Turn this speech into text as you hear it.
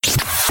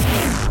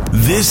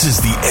This is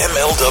the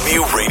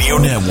MLW Radio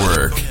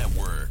Network.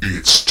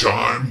 It's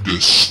time to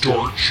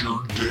start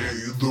your day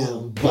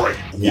the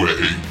right way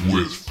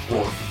with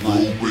front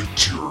row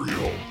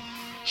material.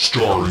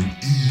 Starring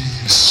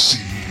ECW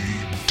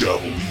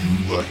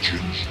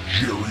legends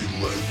Jerry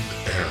Lynn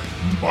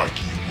and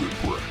Mikey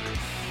Whipwreck.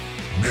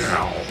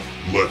 Now,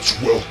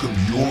 let's welcome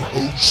your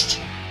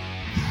host,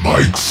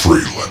 Mike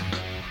Freland.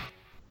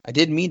 I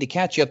didn't mean to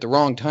catch you at the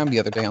wrong time the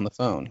other day on the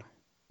phone.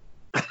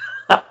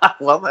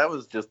 Well, that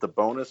was just a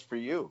bonus for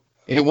you.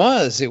 It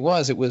was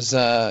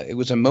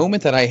a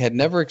moment that I had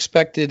never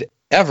expected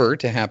ever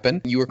to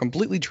happen. You were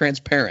completely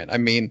transparent. I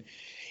mean,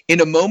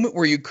 in a moment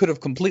where you could have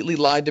completely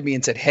lied to me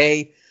and said,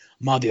 "Hey,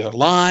 I'm on the other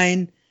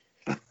line.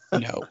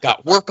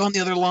 Got work on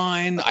the other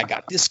line. I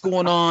got this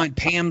going on.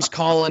 Pam's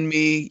calling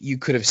me." You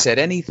could have said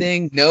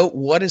anything. No,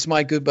 what does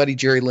my good buddy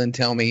Jerry Lynn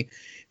tell me?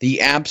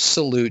 The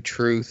absolute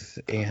truth.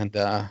 And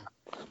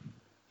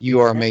you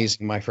are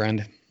amazing, my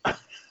friend.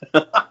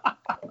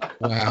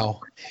 Wow.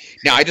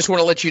 Now, I just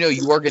want to let you know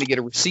you are going to get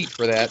a receipt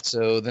for that.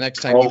 So the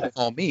next time you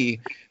call me,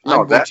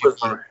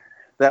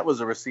 that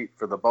was a receipt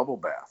for the bubble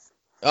bath.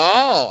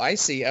 Oh, I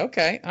see.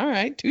 Okay. All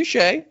right. Touche.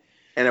 And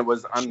it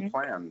was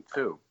unplanned,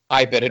 too.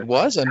 I bet it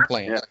was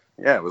unplanned.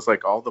 Yeah, it was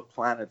like all the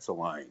planets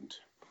aligned.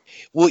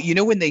 Well, you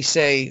know when they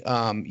say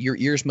your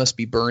ears must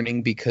be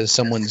burning because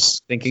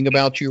someone's thinking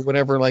about you or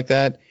whatever like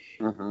that?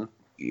 Mm-hmm.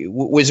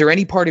 Was there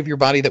any part of your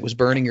body that was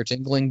burning or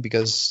tingling?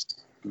 Because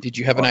did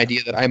you have an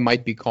idea that I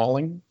might be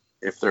calling?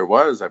 If there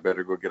was, I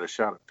better go get a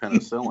shot of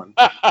penicillin.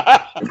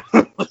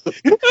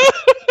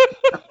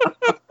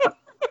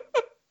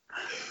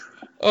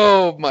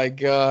 Oh, my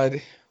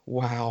God.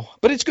 Wow.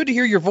 But it's good to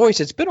hear your voice.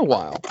 It's been a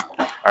while.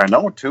 I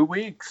know, 2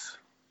 weeks.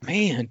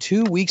 Man,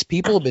 2 weeks.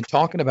 People have been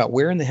talking about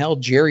where in the hell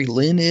Jerry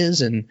Lynn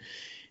is, and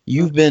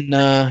you've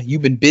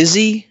been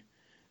busy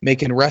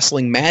making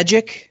wrestling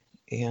magic.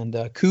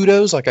 And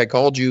kudos, like I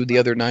called you the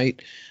other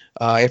night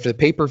after the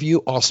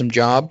pay-per-view. Awesome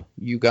job.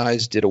 You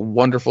guys did a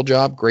wonderful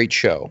job. Great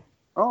show.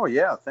 Oh,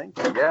 yeah. Thank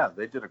you. Yeah,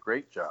 they did a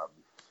great job.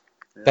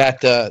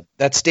 Yeah.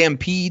 That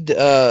Stampede,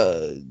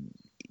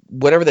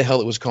 whatever the hell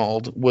it was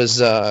called,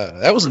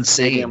 that was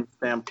insane.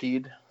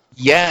 Stampede?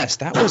 Yes,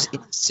 that was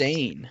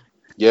insane.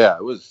 Yeah,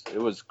 it was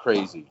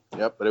crazy.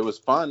 Yep, but it was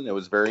fun. It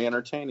was very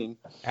entertaining.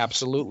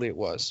 Absolutely, it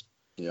was.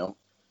 Yep.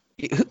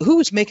 Who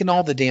was making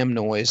all the damn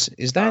noise?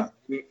 Is that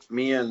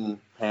me and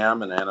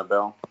Pam and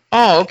Annabelle?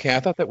 Oh, okay. I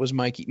thought that was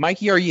Mikey.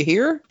 Mikey, are you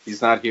here?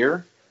 He's not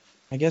here?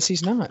 I guess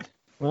he's not.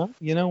 Well,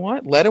 you know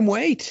what? Let him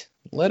wait.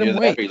 Let him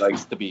wait. He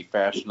likes to be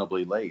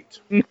fashionably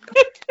late.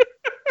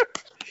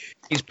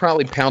 He's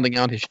probably pounding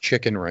out his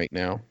chicken right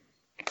now.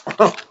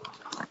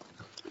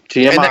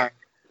 TMI.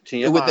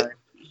 TMI.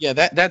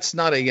 That's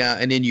not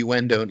an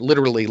innuendo.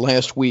 Literally,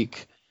 last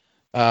week,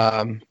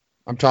 I'm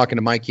talking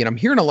to Mikey, and I'm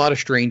hearing a lot of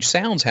strange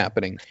sounds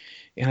happening.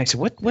 And I said,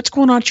 what's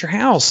going on at your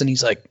house? And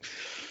he's like,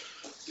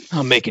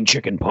 I'm making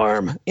chicken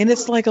parm. And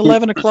it's like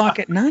 11 o'clock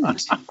at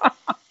night.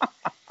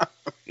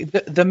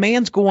 The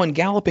man's going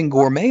galloping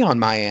gourmet on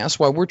my ass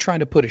while we're trying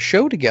to put a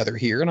show together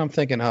here. And I'm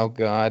thinking, oh,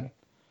 God.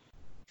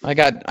 I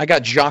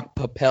got Jacques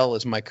Papel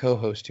as my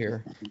co-host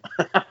here.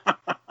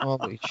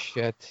 Holy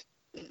shit.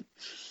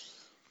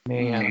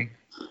 Man.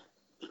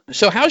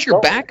 So how's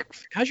your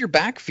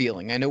back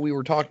feeling? I know we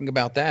were talking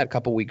about that a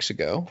couple weeks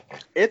ago.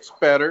 It's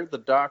better. The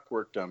doc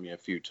worked on me a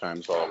few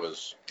times while I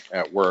was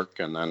at work,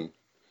 and then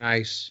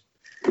nice.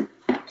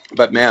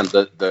 But man,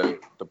 the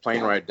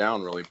plane ride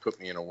down really put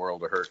me in a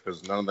world of hurt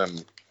because none of them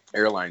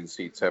airline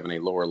seats have any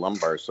lower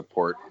lumbar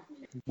support.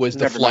 Was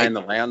the flight and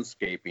the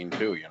landscaping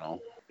too?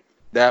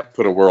 That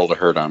put a world of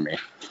hurt on me.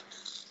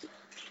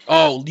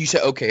 Oh, you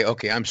said okay.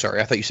 I'm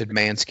sorry. I thought you said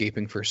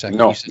manscaping for a second.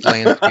 No. You said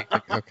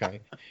landscaping.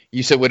 Okay.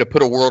 You said would have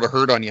put a world of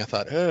hurt on you. I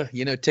thought,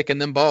 ticking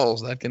them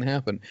balls, that can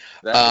happen.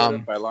 That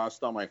if I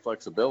lost all my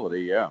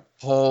flexibility, yeah.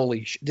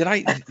 Holy shit! Did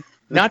I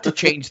not to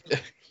change?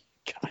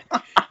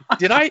 God,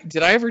 did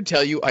I ever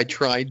tell you I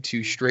tried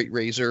to straight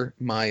razor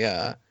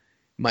my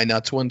my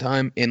nuts one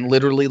time and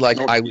literally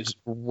I was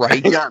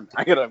right. Hang on,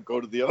 I gotta go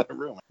to the other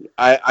room.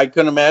 I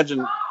couldn't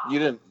imagine you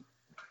didn't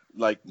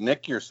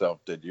nick yourself,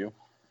 did you?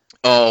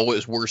 Oh, it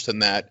was worse than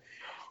that.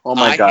 Oh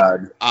my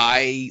God.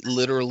 I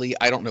literally,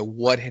 I don't know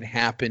what had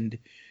happened,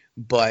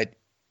 but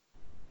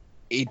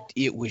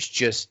it was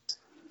just,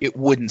 it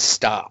wouldn't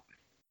stop.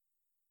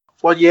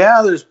 Well,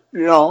 yeah, there's,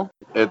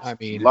 it's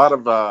a lot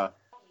of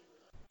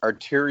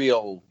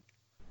arterial,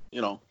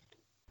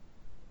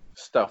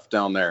 stuff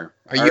down there.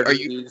 Are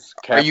you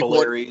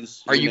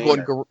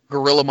going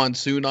Gorilla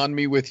Monsoon on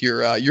me with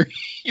your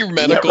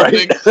medical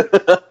thing?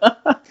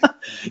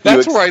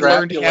 That's where I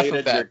learned half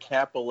of that. Your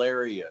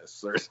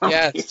capillarius or something.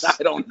 Yes.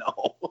 I don't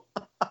know.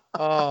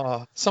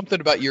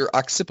 Something about your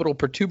occipital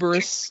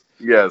protuberance.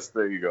 Yes,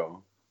 there you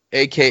go.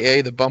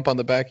 AKA the bump on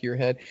the back of your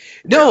head.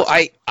 No,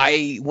 yes.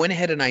 I went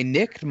ahead and I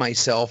nicked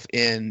myself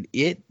and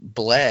it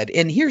bled.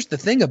 And here's the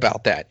thing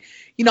about that.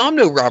 I'm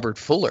no Robert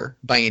Fuller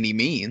by any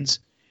means.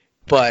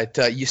 But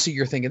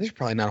you're thinking there's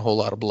probably not a whole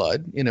lot of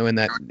blood, in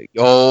that.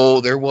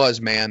 Oh, there was,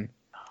 man.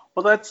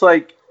 Well, that's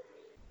like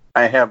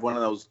I have one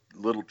of those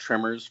little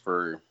trimmers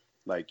for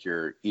like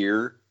your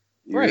ears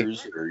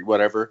or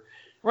whatever.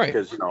 Right.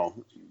 Because,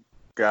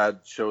 God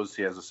shows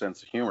he has a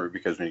sense of humor,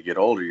 because when you get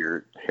older,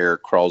 your hair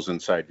crawls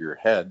inside your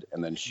head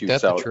and then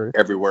shoots out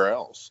everywhere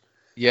else.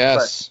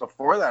 Yes. But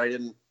before that, I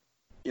didn't,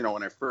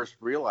 when I first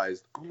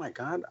realized, oh my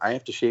God, I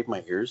have to shave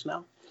my ears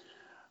now.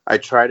 I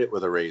tried it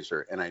with a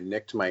razor and I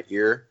nicked my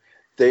ear.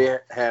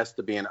 There has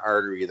to be an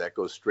artery that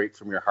goes straight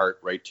from your heart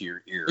right to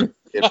your ear.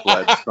 It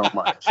bled so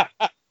much.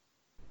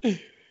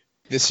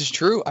 This is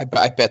true. I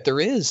bet there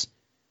is.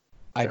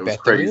 I bet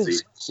there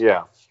is.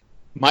 Yeah.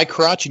 My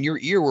crotch and your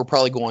ear were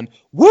probably going,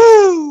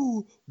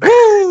 woo,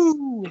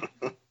 woo.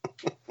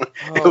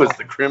 It was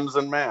the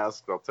Crimson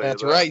Mask. I'll tell you that.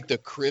 That's right, the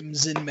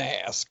Crimson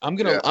Mask. I'm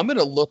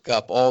gonna look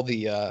up all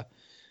the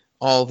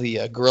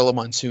Gorilla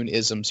Monsoon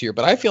isms here,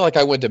 but I feel like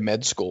I went to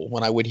med school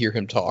when I would hear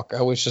him talk.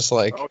 I was just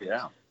like, oh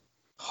yeah,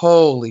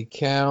 holy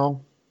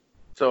cow.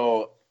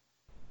 So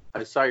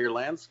I saw your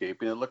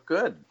landscaping. It looked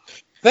good.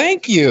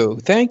 Thank you.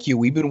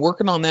 We've been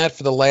working on that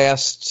for the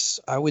last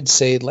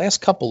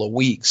couple of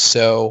weeks.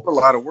 So it's a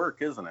lot of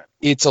work, isn't it?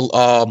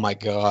 Oh my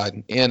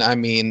God. And I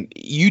mean,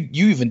 you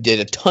even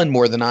did a ton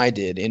more than I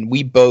did. And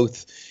we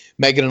both,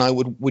 Megan and I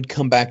would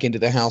come back into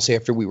the house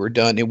after we were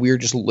done, and we were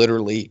just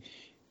literally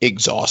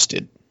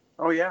exhausted.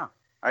 Oh yeah.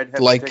 I'd have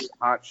to take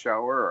a hot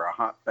shower or a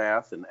hot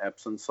bath in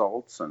Epsom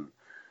salts and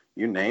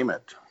you name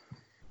it.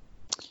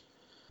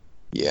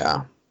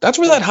 Yeah. That's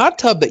where that hot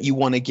tub that you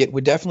want to get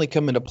would definitely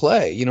come into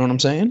play. You know what I'm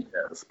saying?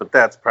 Yes, but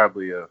that's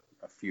probably a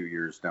few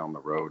years down the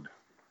road.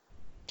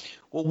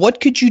 Well, what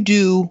could you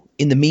do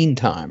in the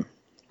meantime?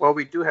 Well,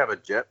 we do have a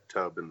jet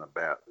tub in the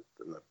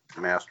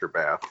master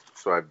bath,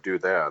 so I'd do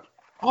that.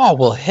 Oh,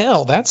 well,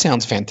 hell, that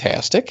sounds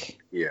fantastic.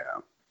 Yeah.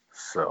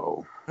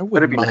 So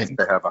it'd be nice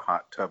to have a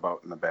hot tub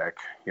out in the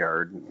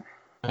backyard.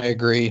 I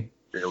agree.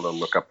 Be able to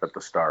look up at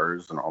the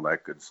stars and all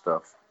that good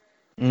stuff.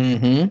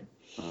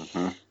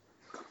 Mm-hmm.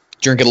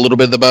 Drinking a little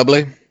bit of the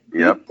bubbly.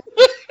 Yep.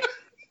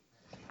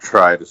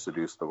 Try to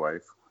seduce the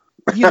wife.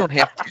 You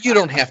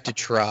don't have to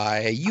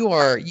try. You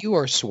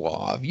are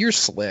suave. You're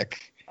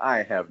slick.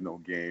 I have no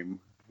game.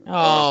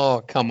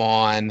 Oh, come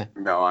on.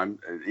 No,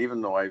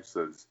 even the wife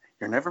says,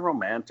 "You're never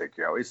romantic.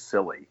 You're always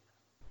silly."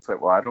 It's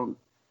like, well, I don't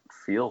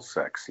feel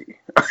sexy.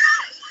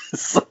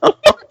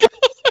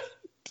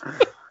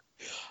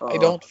 I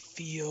don't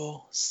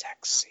feel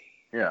sexy.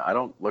 Yeah, I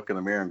don't look in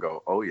the mirror and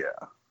go, "Oh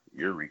yeah,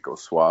 you're Rico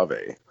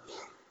Suave."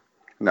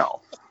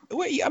 No.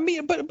 Wait, I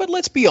mean, but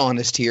let's be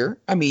honest here.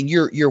 I mean,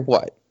 you're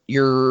what?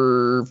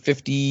 You're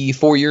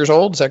 54 years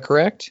old. Is that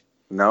correct?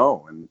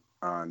 No, and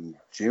on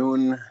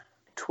June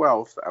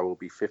 12th, I will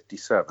be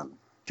 57.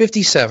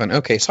 57.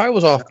 Okay, so I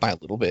was off by a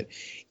little bit.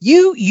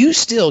 You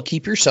still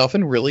keep yourself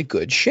in really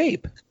good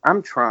shape.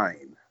 I'm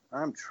trying.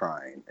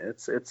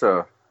 It's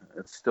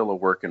still a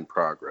work in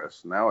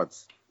progress. Now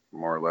it's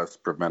more or less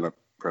preventive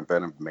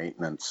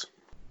maintenance.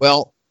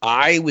 Well,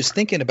 I was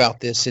thinking about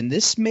this, and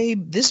this may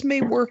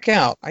work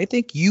out. I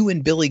think you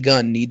and Billy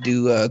Gunn need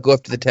to go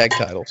up to the tag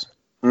titles.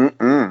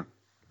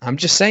 I'm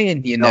just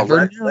saying, you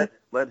never know.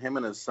 Let him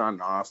and his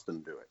son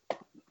Austin do it.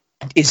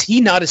 Is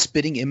he not a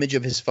spitting image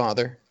of his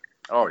father?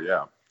 Oh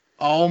yeah.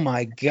 Oh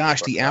my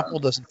gosh, the apple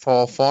doesn't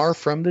fall far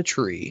from the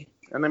tree.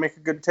 And they make a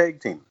good tag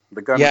team,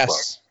 the Gun Club.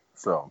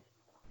 So,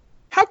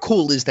 how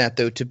cool is that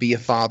though, to be a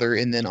father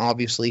and then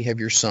obviously have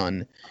your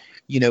son,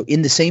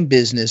 in the same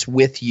business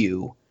with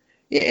you?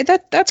 Yeah,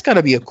 that's got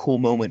to be a cool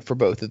moment for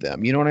both of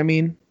them. You know what I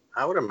mean?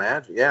 I would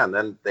imagine. Yeah, and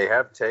then they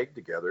have tagged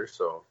together,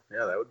 so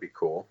yeah, that would be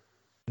cool.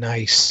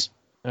 Nice.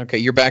 Okay,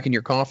 you're back in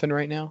your coffin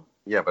right now?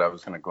 Yeah, but I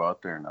was going to go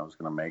out there and I was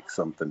going to make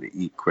something to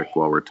eat quick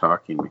while we're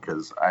talking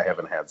because I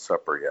haven't had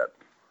supper yet.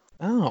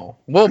 Oh,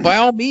 well, by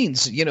all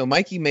means,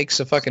 Mikey makes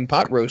a fucking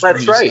pot roast.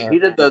 That's right. He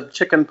did the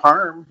chicken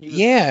parm.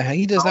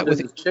 He does that with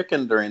his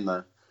chicken during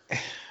the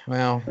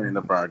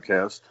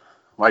broadcast.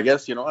 Well, I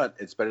guess, you know what?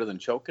 It's better than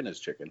choking his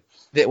chicken.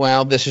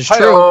 Well, this is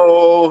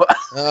Hi-oh! true.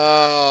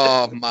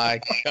 Oh,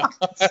 my God.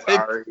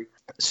 Sorry.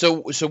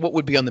 So what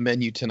would be on the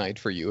menu tonight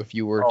for you if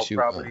you were to...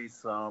 probably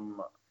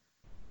from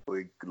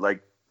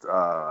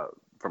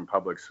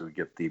Publix, we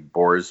get the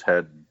boar's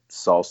head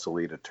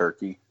salsalita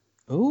turkey.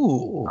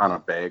 Ooh. On a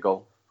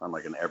bagel, on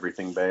like an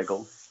everything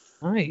bagel.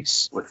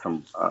 Nice. With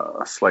some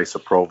a slice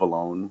of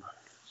provolone.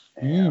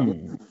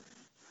 And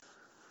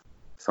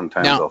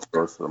sometimes I'll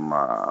throw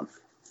some...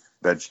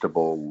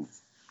 vegetable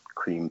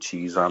cream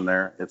cheese on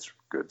there. It's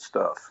good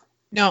stuff.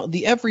 Now,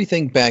 the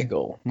everything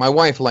bagel. My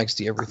wife likes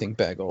the everything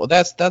bagel.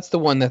 That's the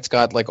one that's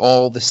got like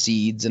all the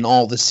seeds and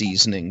all the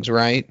seasonings,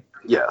 right?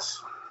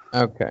 Yes.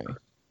 Okay.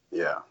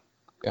 Yeah.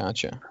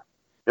 Gotcha.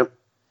 Yep.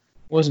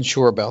 Wasn't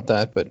sure about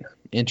that, but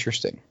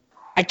interesting.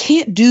 I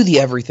can't do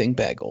the everything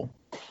bagel.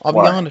 I'll be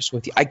honest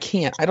with you. I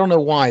can't. I don't know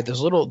why.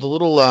 There's what are the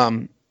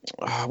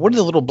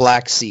little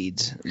black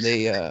seeds?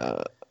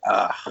 They're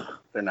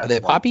not. Are they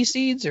poppy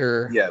seeds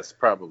or? Yes,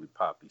 probably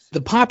poppy seeds. The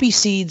poppy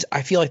seeds,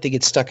 I feel like they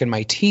get stuck in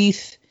my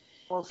teeth.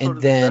 Well, so do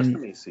the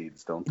sesame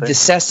seeds, don't they? The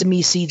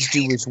sesame seeds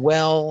do as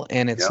well,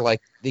 and it's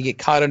like they get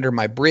caught under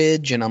my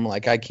bridge, and I'm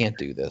like, I can't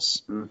do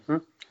this. Mm-hmm.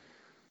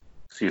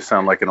 So you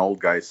sound like an old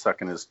guy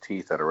sucking his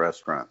teeth at a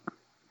restaurant.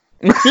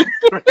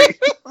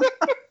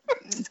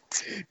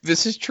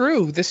 This is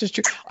true.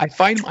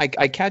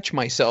 I catch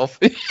myself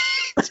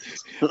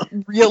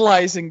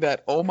realizing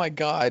that, oh my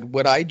God,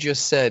 what I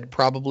just said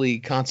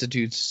probably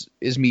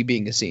is me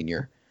being a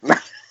senior.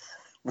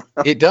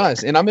 It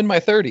does, and I'm in my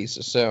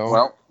 30s, so.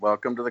 Well,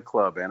 welcome to the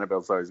club.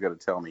 Annabelle's always got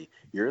to tell me,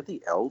 you're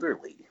the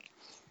elderly.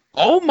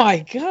 Oh my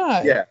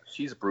God. Yeah,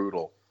 she's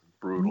brutal.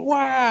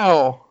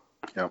 Wow.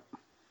 Yep.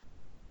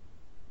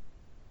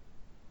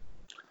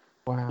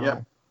 Wow.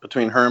 Yeah,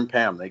 between her and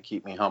Pam, they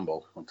keep me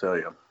humble, I'll tell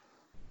you.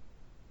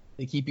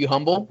 They keep you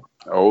humble?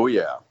 Oh,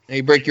 yeah.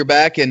 They break your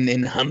back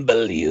and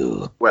humble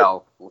you.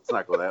 Well, let's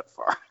not go that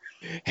far.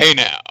 Hey,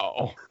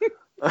 now.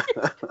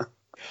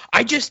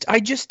 I just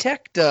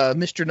teched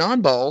Mr.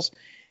 Nonballs,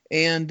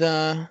 and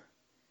I don't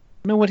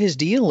know what his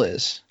deal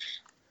is.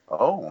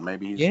 Oh,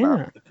 maybe he's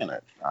not picking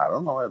it. I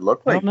don't know. It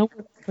looked like... I don't know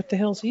what the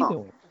hell's he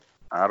doing.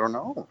 I don't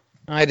know.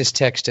 I just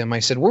texted him. I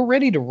said, we're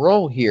ready to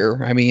roll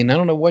here. I mean, I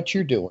don't know what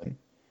you're doing.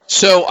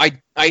 So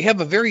I have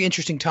a very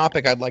interesting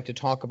topic I'd like to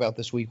talk about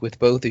this week with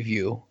both of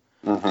you.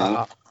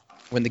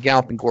 When the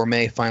Galloping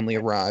Gourmet finally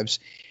arrives.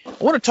 I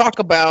want to talk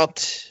about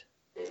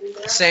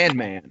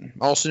Sandman,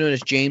 also known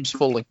as James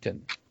Fullington.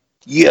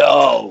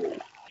 Yo!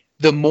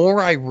 The more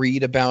I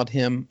read about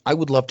him, I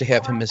would love to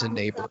have him as a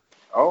neighbor.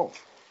 Oh.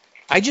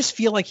 I just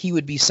feel like he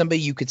would be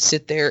somebody you could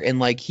sit there and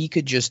like he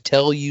could just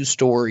tell you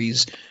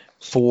stories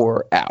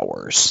for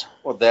hours.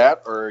 Well,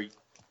 that or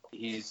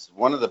he's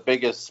one of the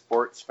biggest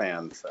sports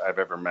fans I've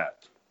ever met.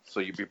 So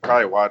you'd be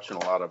probably watching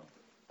a lot of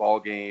ball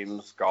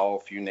games,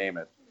 golf, you name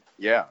it.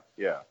 Yeah.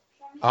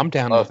 I'm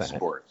down Love with that.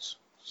 Sports.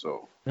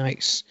 So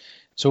nice.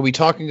 So we'll be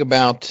talking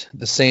about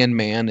the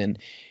Sandman and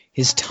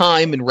his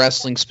time in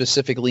wrestling,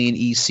 specifically in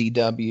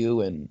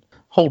ECW. And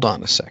hold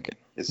on a second.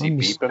 Is he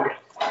beeping?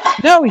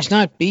 No, he's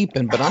not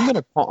beeping. But I'm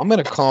gonna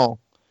call.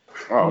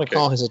 Oh, I'm gonna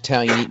call his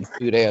Italian eating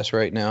food ass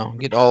right now.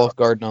 Get Olive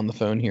Garden on the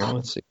phone here.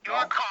 Let's see.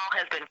 Your call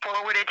has been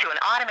forwarded to an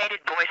automated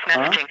voice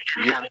messaging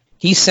system.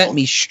 He sent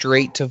me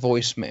straight to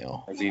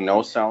voicemail. Is he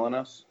no-selling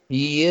us?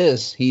 He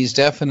is. He's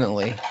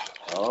definitely.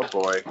 Oh,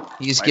 boy.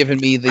 He's giving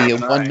me the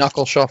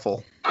one-knuckle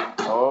shuffle.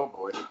 Oh,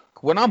 boy.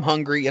 When I'm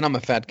hungry and I'm a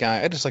fat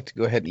guy, I just like to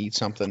go ahead and eat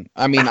something.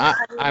 I mean,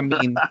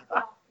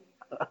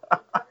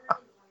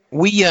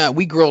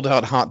 we grilled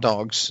out hot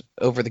dogs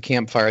over the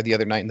campfire the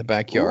other night in the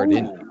backyard,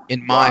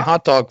 and my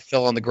hot dog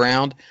fell on the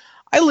ground.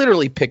 I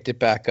literally picked it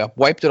back up,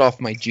 wiped it off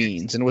my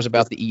jeans, and was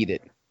about to eat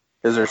it.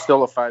 Is there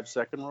still a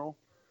 5-second rule?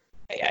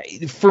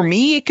 For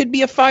me, it could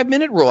be a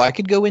 5-minute rule. I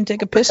could go in,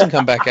 take a piss, and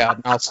come back out,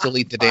 and I'll still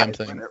eat the damn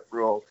thing. 5-minute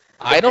rule.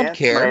 I don't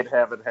care. Might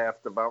have it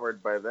half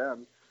devoured by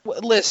then.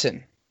 Well,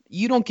 listen,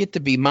 you don't get to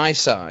be my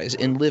size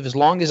and live as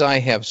long as I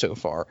have so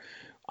far.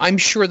 I'm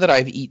sure that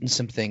I've eaten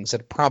some things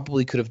that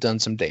probably could have done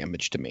some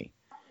damage to me.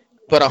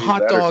 But a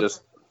hot dog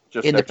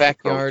just in the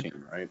backyard,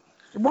 protein, right?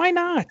 Why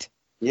not?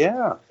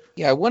 Yeah.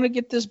 Yeah, I want to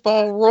get this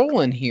ball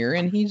rolling here,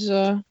 and he's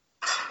Well,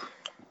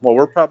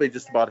 we're probably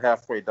just about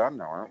halfway done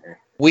now, aren't we?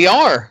 We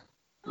are.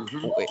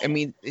 Mm-hmm. I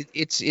mean,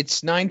 it's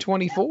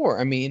 9:24.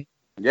 I mean,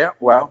 yeah.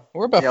 Well,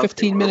 we're about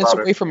 15 minutes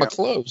away from a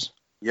close.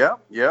 Yep.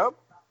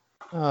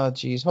 Oh,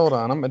 geez, hold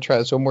on. I'm gonna try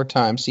this one more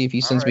time. See if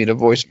he sends me to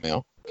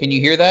voicemail. Can you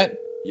hear that?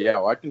 Yeah,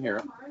 well, I can hear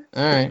it.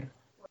 All right.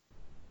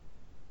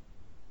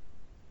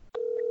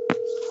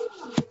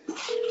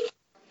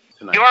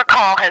 Your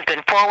call has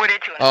been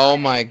forwarded to an Oh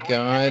my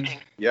God.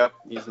 Yep,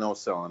 he's no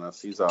selling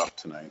us. He's off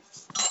tonight.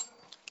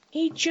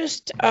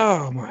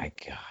 Oh my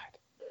God.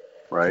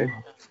 Right?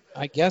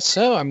 I guess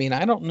so. I mean,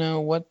 I don't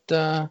know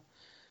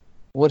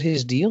what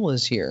his deal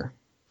is here.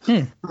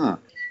 Should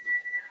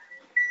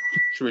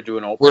we do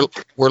an open?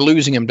 We're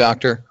losing him,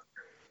 Doctor.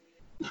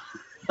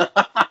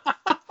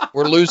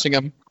 We're losing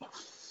him. At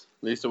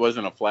least it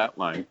wasn't a flat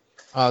line.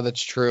 Oh,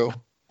 that's true.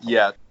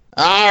 Yeah.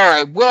 All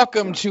right,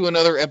 welcome to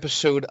another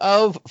episode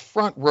of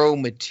Front Row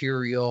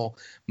Material.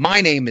 My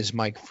name is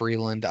Mike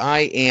Freland. I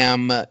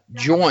am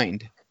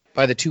joined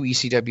by the two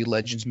ECW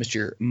legends,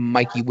 Mr.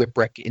 Mikey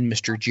Whipwreck and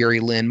Mr. Jerry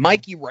Lynn.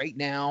 Mikey right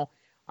now,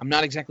 I'm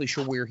not exactly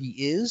sure where he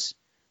is,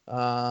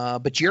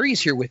 but Jerry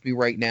is here with me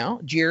right now.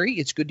 Jerry,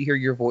 it's good to hear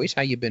your voice.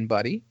 How you been,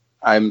 buddy?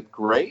 I'm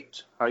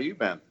great. How you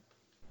been?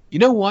 You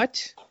know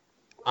what?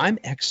 I'm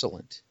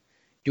excellent.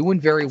 Doing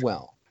very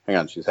well. Hang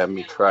on, she's having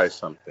me try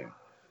something.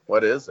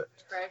 What is it?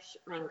 Fresh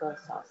mango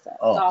salsa.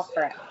 Oh. It's all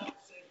fresh.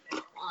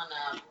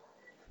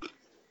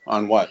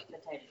 On what?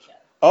 Potato chip.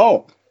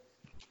 Oh.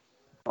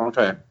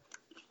 Okay.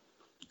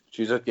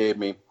 She just gave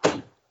me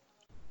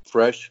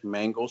fresh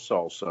mango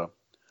salsa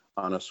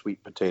on a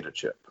sweet potato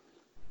chip.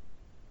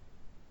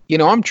 You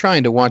know, I'm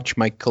trying to watch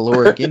my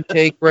caloric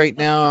intake right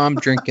now. I'm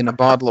drinking a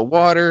bottle of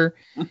water.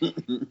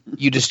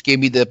 You just gave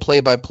me the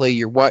play-by-play.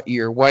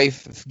 Your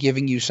wife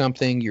giving you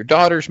something. Your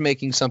daughter's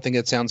making something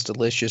that sounds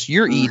delicious.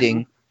 You're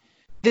eating.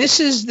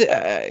 This is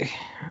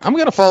I'm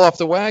going to fall off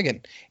the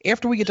wagon.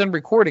 After we get done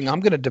recording,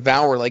 I'm going to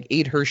devour like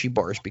 8 Hershey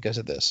bars because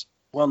of this.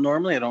 Well,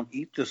 normally I don't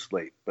eat this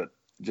late, but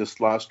just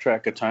lost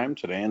track of time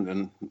today and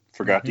then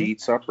forgot to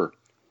eat supper.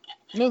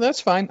 No,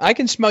 that's fine. I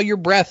can smell your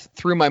breath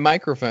through my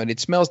microphone. It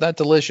smells that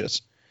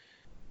delicious.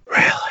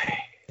 Really?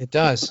 It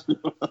does.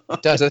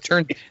 It does.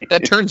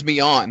 That turns me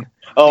on.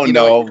 Oh, You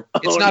know, no.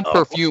 It's not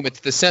perfume. It's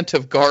the scent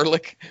of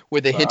garlic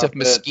with a hint of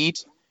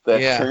mesquite.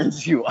 That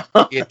turns you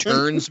on. It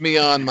turns me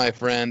on, my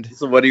friend.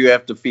 So what do you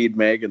have to feed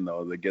Megan,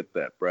 though, to get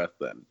that breath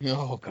then?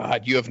 Oh,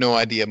 God. You have no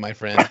idea, my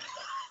friend.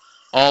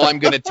 All I'm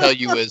going to tell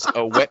you is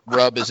a wet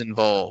rub is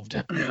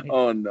involved.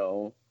 Oh,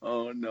 no.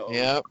 Oh, no.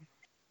 Yep.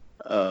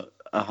 A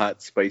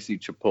hot, spicy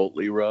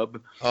chipotle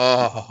rub.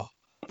 Oh.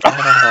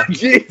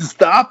 Jeez,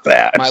 stop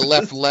that. My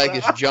left leg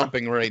is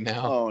jumping right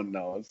now. Oh,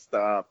 no,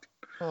 stop.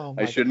 Oh,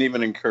 I shouldn't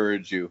even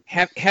encourage you.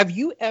 Have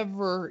you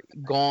ever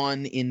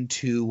gone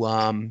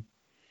into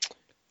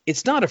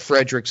it's not a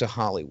Frederick's of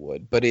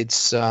Hollywood, but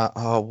it's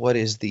what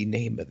is the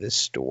name of this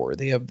store?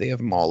 They have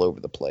them all over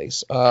the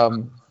place.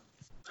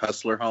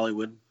 Hustler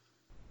Hollywood?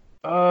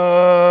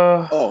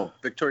 Oh,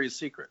 Victoria's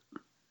Secret.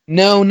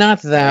 No,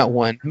 not that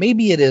one.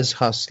 Maybe it is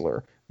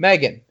Hustler.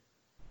 Megan.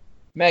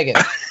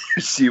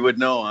 She would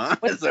know, huh?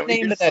 What's the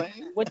name of that?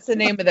 What's the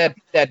name of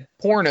that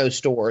porno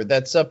store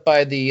that's up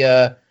by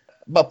the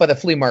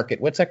flea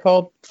market? What's that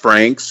called?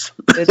 Frank's.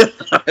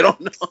 I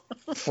don't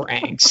know.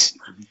 Frank's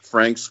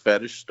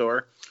Fetish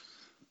Store.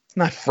 It's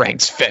not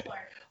Frank's Fit.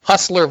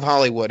 Hustler of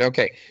Hollywood.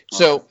 Okay,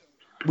 so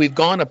we've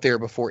gone up there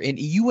before, and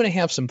you want to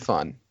have some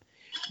fun.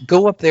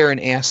 Go up there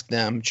and ask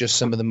them just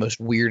some of the most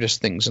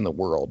weirdest things in the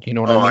world. You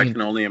know what I mean? I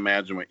can only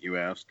imagine what you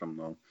asked them,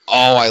 though.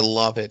 Oh, I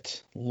love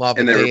it.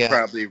 And they were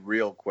probably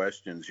real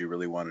questions you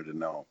really wanted to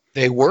know.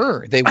 They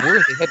were. They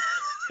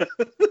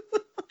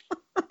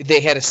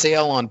had a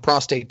sale on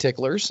prostate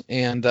ticklers,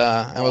 and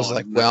I was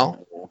like,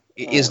 well,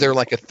 is there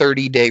like a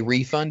 30-day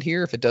refund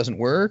here if it doesn't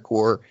work?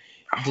 Or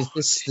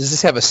does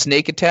this have a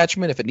snake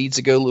attachment if it needs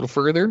to go a little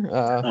further?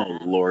 Oh,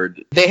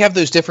 Lord. They have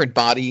those different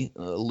body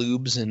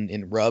lubes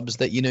and rubs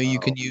that, you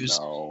can use.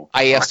 No.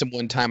 I asked him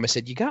one time, I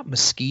said, you got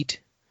mesquite?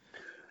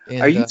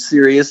 And, are you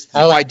serious?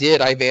 Oh, I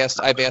did. I've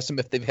asked them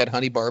if they've had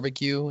honey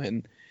barbecue.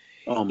 And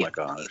oh, my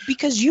gosh.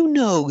 Because you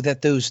know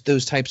that those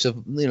types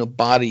of,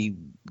 body,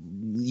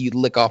 you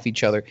lick off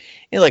each other.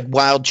 And like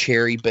wild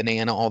cherry,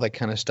 banana, all that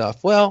kind of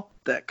stuff. Well.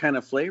 That kind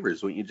of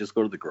flavors. Wouldn't you just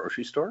go to the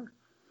grocery store?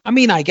 I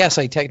mean, I guess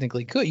I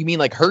technically could. You mean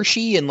like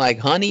Hershey and like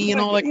honey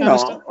and all that kind of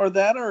stuff? Or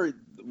that, or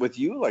with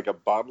you, like a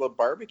bottle of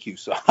barbecue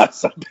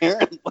sauce,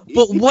 apparently.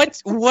 But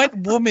what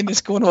woman is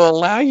going to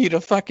allow you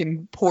to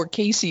fucking pour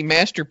Casey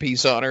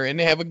Masterpiece on her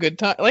and have a good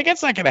time? Like,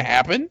 that's not going to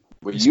happen.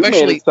 Well, you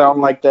made it sound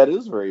like that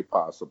is very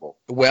possible.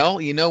 Well,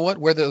 you know what?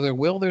 Where there's a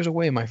will, there's a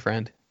way, my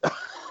friend.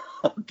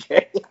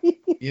 Okay.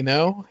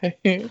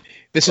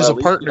 This is a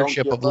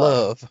partnership of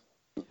love.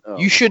 Oh,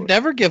 you should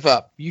never give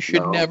up. You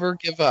should never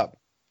give up.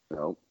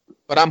 No.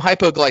 But I'm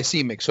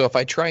hypoglycemic, so if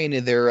I try any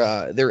of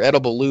their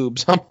edible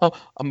lubes,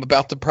 I'm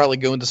about to probably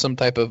go into some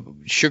type of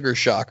sugar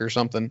shock or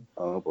something.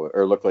 Oh boy!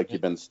 Or look like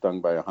you've been stung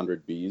by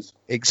 100 bees.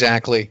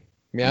 Exactly.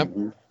 Yep.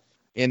 Mm-hmm.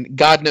 And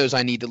God knows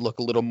I need to look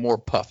a little more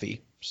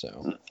puffy.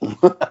 So.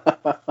 Do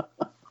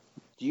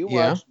you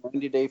watch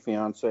 90 Day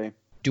Fiancé?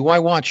 Do I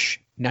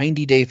watch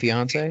 90 Day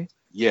Fiancé?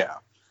 Yeah.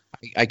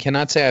 I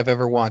cannot say I've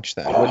ever watched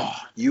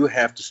that. You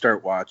have to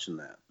start watching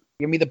that.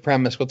 Give me the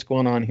premise. What's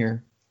going on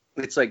here?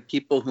 It's like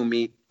people who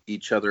meet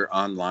each other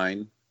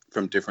online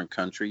from different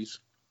countries.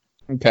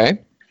 Okay.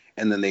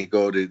 And then they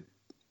go to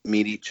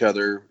meet each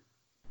other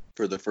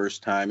for the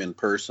first time in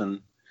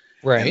person.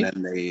 Right.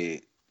 And then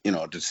they,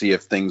 to see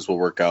if things will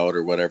work out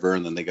or whatever.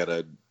 And then they got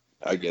to,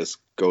 I guess,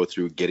 go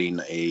through getting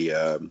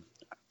a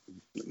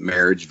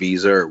marriage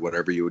visa or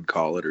whatever you would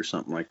call it or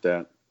something like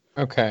that.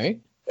 Okay.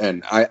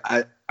 And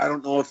I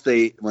don't know if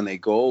they, when they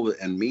go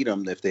and meet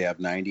them, if they have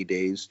 90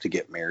 days to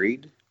get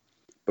married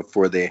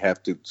before they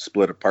have to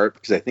split apart,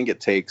 because I think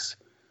it takes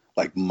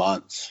like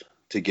months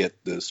to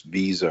get this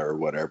visa or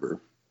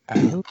whatever.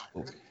 Oh.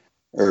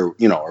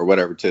 Or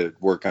whatever, to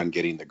work on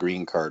getting the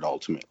green card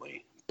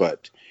ultimately.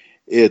 But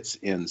it's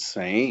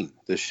insane.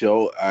 The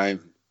show,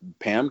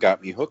 Pam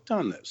got me hooked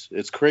on this.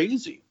 It's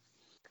crazy.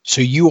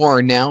 So you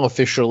are now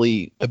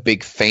officially a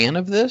big fan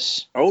of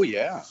this? Oh,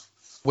 yeah.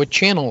 What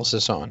channel is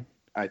this on?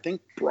 I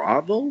think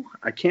Bravo.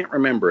 I can't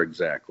remember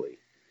exactly,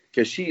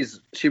 because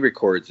she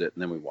records it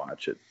and then we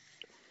watch it.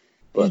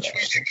 But,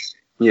 interesting.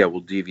 Yeah,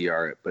 we'll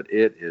DVR it, but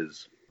it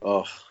is.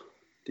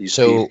 These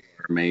people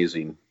are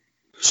amazing.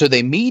 So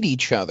they meet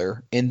each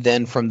other, and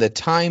then from the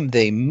time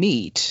they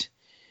meet,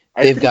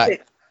 they've got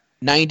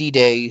 90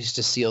 days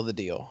to seal the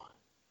deal.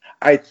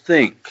 I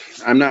think.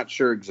 I'm not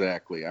sure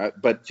exactly,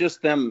 but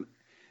just them.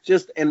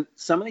 And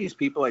some of these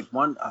people, like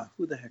one,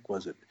 who the heck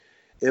was it?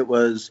 It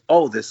was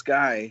this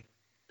guy.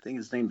 I think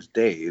his name's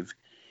Dave.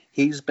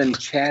 He's been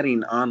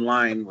chatting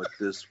online with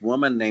this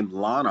woman named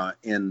Lana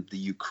in the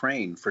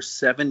Ukraine for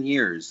 7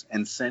 years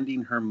and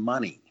sending her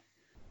money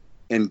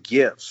and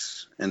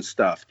gifts and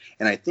stuff.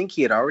 And I think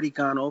he had already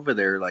gone over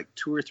there like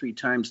 2 or 3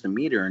 times to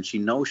meet her, and she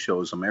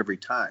no-shows him every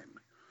time.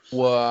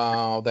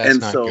 Wow, that's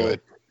not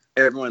good.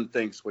 Everyone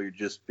thinks, well, you're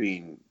just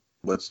being,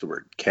 what's the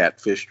word,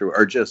 catfished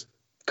or just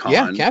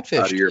conned out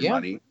of your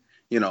money,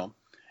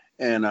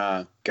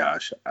 And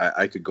gosh,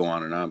 I could go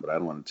on and on, but I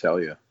don't want to tell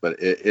you.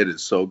 But it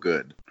is so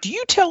good. Do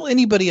you tell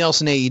anybody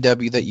else in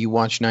AEW that you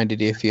watch 90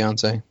 Day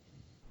Fiancé?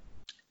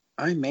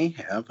 I may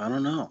have. I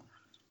don't know.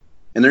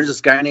 And there's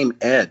this guy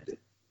named Ed.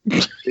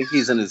 I think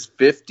he's in his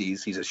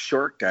 50s. He's a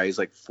short guy. He's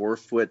like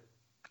 4'10"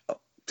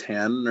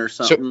 or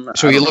something.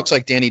 So he looks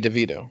like Danny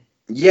DeVito.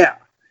 Yeah.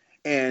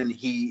 And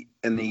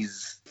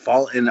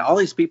all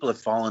these people have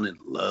fallen in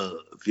love,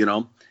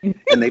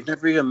 and they've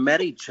never even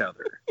met each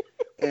other.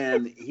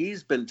 And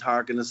he's been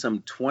talking to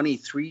some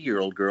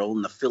 23-year-old girl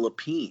in the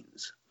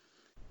Philippines.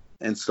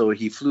 And so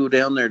he flew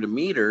down there to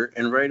meet her,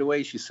 and right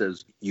away she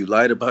says, "You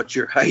lied about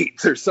your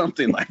height," or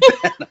something like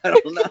that. I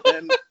don't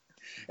know.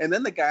 And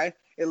then the guy,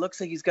 it looks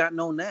like he's got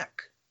no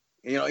neck.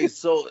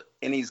 He's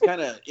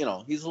kind of,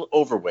 he's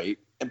overweight,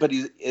 but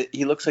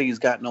he looks like he's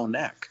got no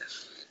neck.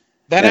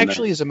 That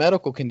actually is a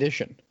medical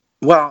condition.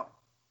 Well,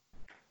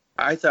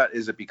 I thought,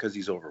 is it because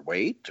he's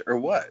overweight or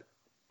what?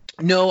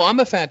 No, I'm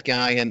a fat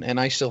guy, and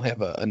I still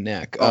have a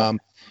neck. Oh.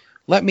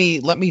 Let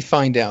me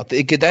find out.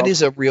 That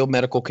is a real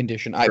medical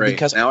condition.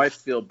 Because now I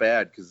feel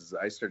bad because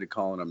I started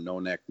calling him No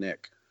Neck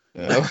Nick.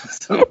 Oh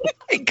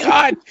my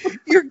God,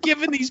 you're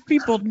giving these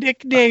people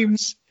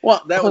nicknames.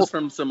 Well, that was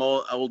from some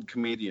old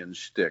comedian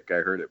shtick.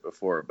 I heard it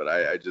before, but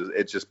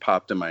it just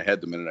popped in my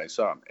head the minute I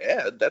saw him.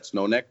 Ed, that's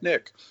No Neck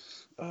Nick.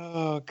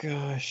 Oh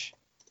gosh.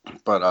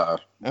 But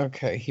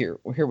okay, here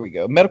we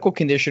go. Medical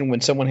condition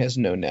when someone has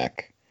no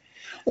neck.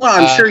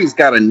 Well, I'm sure he's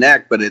got a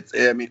neck, but it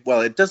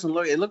doesn't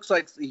look. It looks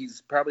like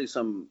he's probably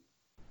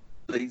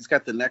he's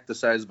got the neck the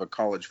size of a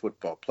college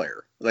football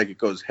player. Like it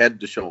goes head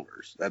to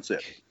shoulders. That's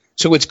it.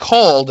 So it's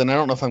called, and I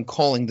don't know if I'm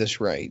calling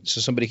this right, so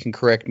somebody can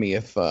correct me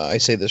if I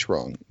say this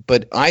wrong,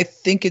 but I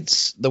think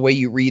it's the way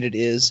you read it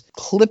is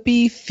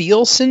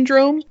Klippel-Feil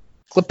syndrome.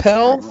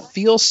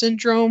 Klippel-Feil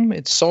syndrome.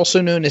 It's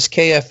also known as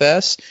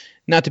KFS,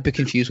 not to be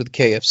confused with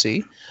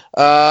KFC,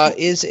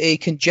 is a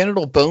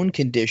congenital bone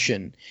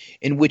condition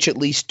in which at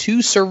least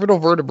two cervical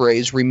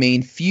vertebrae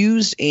remain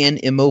fused and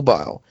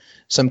immobile.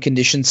 Some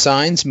condition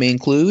signs may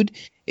include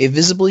a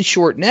visibly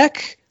short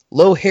neck,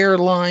 low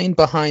hairline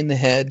behind the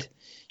head,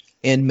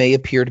 and may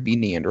appear to be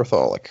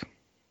Neanderthalic.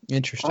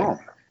 Interesting. Oh.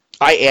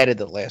 I added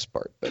the last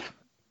part, but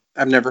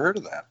I've never heard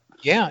of that.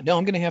 Yeah, no,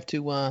 I'm going to have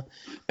to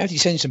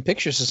send you some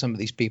pictures of some of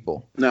these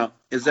people. No,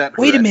 is that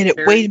Wait a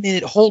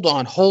minute. Hold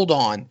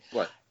on.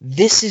 What?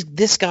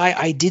 This guy,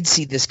 I did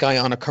see this guy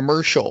on a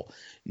commercial.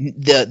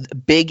 The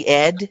Big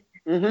Ed.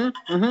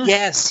 Mm-hmm.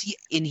 Yes,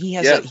 he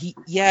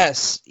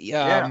has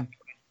yeah.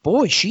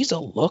 Boy, she's a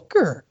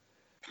looker.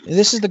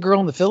 This is the girl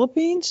in the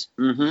Philippines?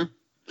 Mm-hmm.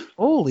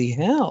 Holy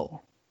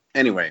hell.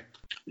 Anyway,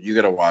 you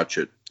got to watch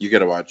it. You got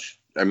to watch.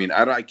 I mean,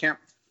 I can't.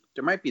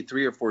 There might be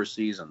 3 or 4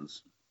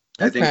 seasons.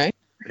 Okay. I think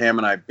Pam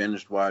and I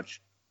binged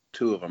watched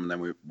 2 of them. And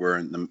then we were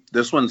in them.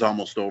 This one's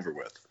almost over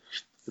with.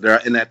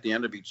 And at the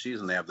end of each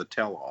season, they have the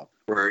tell-all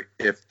where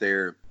if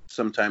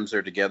sometimes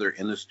they're together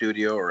in the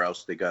studio or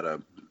else they got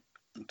to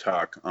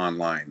talk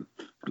online.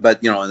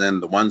 But, and then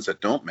the ones that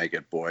don't make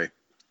it, boy,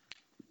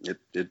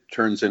 it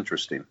turns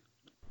interesting.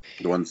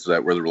 The ones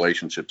where the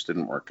relationships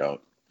didn't work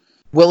out.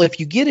 Well, if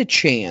you get a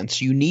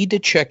chance, you need to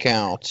check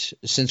out,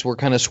 since we're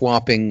kind of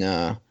swapping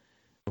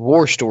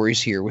war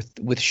stories here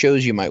with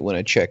shows you might want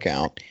to check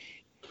out.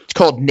 It's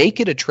called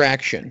Naked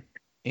Attraction,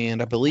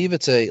 and I believe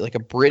it's a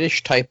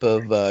British type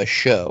of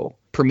show.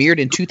 Premiered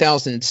in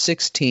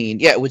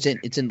 2016. Yeah,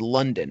 it's in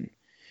London.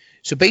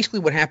 So basically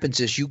what happens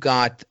is you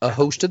got a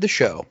host of the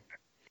show,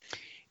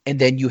 and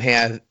then you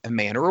have a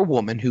man or a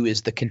woman who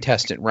is the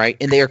contestant, right?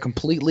 And they are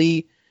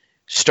completely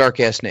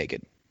stark-ass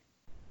naked.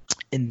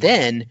 And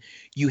then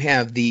you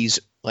have these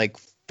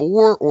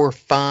 4 or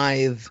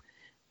 5,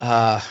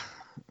 I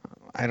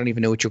don't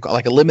even know what you call,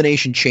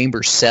 elimination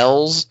chamber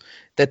cells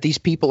that these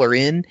people are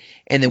in.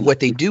 And then what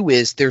they do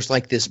is there's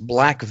this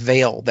black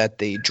veil that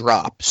they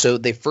drop. So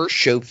they first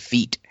show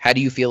feet. How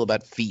do you feel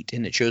about feet?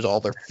 And it shows all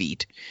their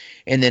feet.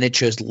 And then it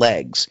shows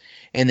legs.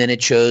 And then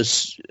it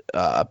shows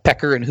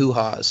pecker and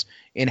hoo-haws.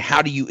 And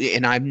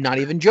and I'm not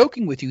even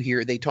joking with you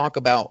here. They talk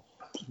about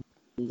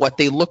what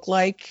they look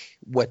like,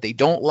 what they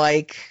don't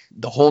like,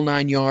 the whole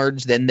 9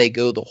 yards. Then they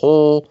go the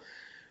whole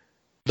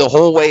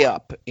way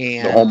up,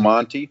 and the whole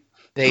Monty.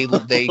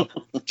 They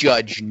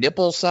judge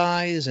nipple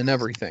size and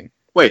everything.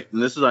 Wait,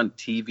 and this is on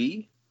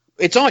TV?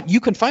 It's on. You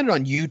can find it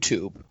on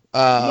YouTube.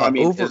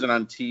 Is it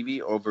on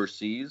TV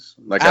overseas,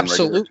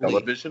 absolutely. On regular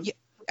television? Yeah,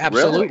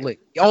 absolutely.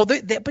 Really? Oh,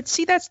 but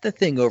see, that's the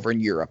thing over in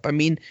Europe. I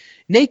mean,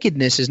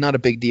 nakedness is not a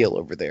big deal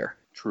over there.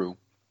 True.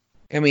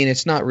 I mean,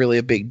 it's not really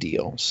a big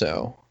deal.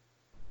 So.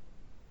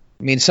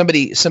 I mean,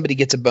 somebody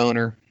gets a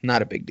boner,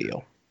 not a big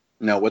deal.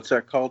 Now, what's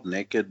that called?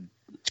 Naked?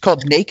 It's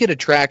called Naked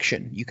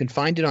Attraction. You can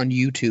find it on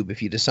YouTube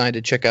if you decide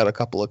to check out a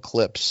couple of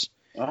clips.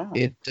 Oh.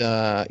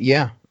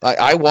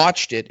 I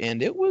watched it,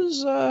 and it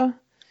was a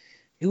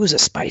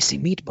spicy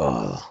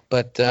meatball.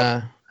 But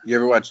you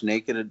ever watch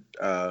Naked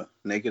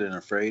and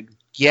Afraid?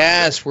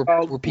 Yes, where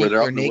people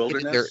are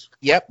naked.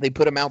 They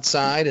put them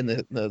outside in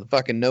the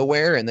fucking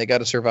nowhere, and they got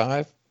to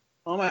survive.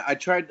 Oh my! I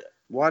tried to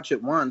watch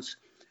it once.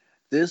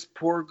 This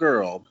poor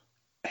girl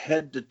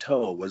head to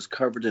toe was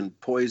covered in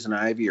poison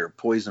ivy or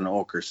poison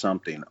oak or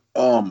something.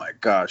 Oh my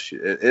gosh,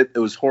 it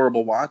was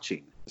horrible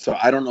watching. So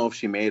I don't know if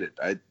she made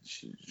it.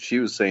 She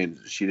was saying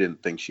she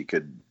didn't think she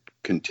could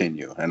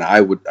continue, and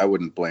I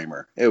wouldn't blame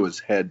her. It was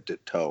head to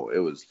toe. It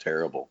was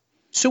terrible.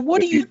 So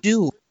what do you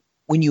do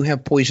when you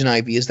have poison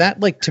ivy? Is that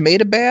like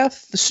tomato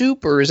bath, the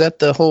soup, or is that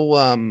the whole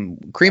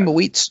cream of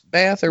wheat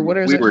bath, or what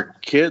is it? We were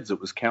kids.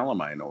 It was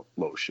calamine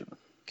lotion.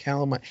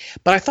 Calamine.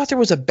 But I thought there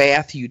was a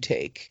bath you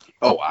take.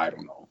 Oh, I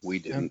don't know. We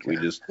didn't. Okay. We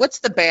just. What's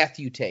the bath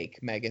you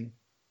take, Megan?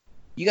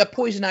 You got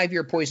poison ivy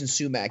or poison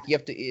sumac. You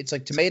have to. It's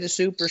like tomato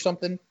soup or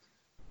something,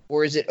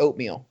 or is it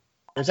oatmeal?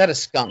 Or is that a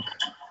skunk?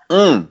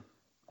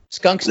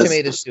 Skunk's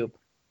tomato soup.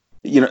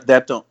 You know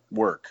that don't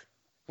work.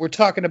 We're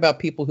talking about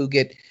people who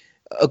get.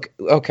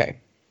 Okay.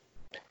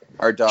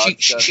 Our dog.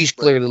 She's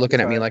clearly looking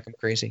at me like I'm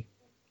crazy.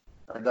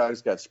 Our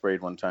dogs got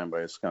sprayed one time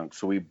by a skunk,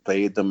 so we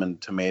bathed them in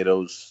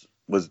tomato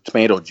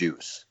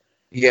juice.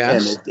 Yeah.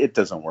 And it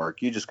doesn't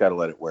work. You just got to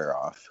let it wear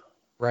off.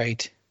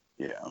 Right.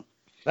 Yeah.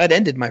 That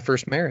ended my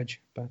first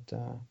marriage, but.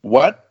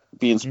 What?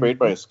 Being sprayed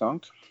by a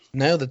skunk?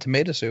 No, the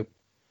tomato soup.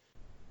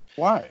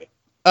 Why?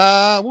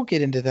 We'll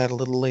get into that a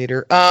little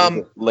later. Was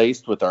it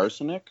laced with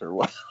arsenic or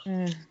what?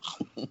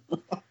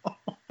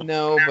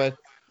 No, but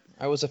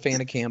I was a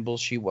fan of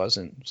Campbell's. She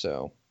wasn't.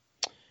 So,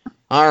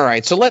 all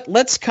right. So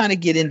let's kind of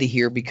get into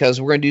here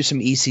because we're going to do some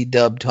EC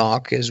Dub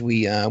talk as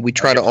we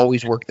try to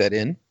always work that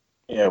in.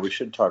 Yeah, we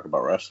should talk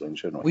about wrestling,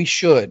 shouldn't we? We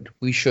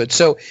should.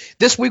 So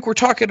this week we're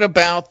talking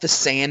about the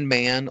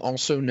Sandman,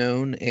 also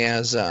known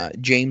as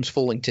James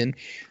Fullington.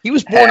 He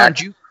was born on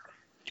June.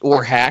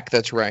 Or Hack,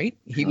 that's right.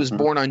 He was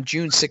born on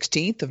June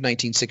 16th of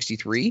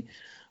 1963.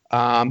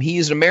 He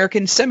is an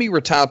American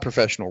semi-retired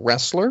professional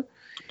wrestler.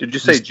 Did you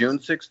say June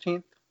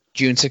 16th?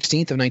 June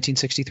 16th of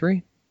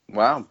 1963.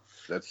 Wow,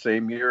 that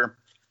same year.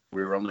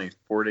 We were only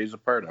 4 days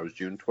apart. I was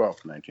June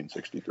 12th,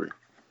 1963.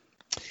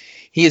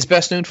 He is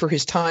best known for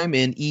his time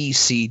in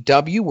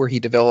ECW, where he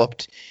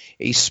developed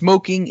a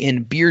smoking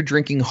and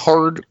beer-drinking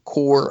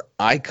hardcore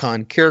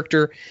icon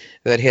character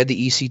that had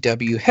the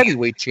ECW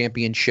Heavyweight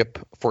Championship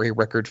for a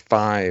record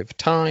 5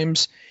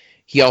 times.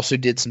 He also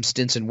did some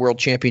stints in World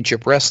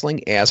Championship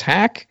Wrestling as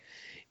Hack,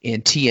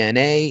 in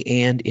TNA,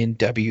 and in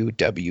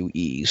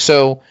WWE.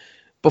 So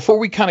before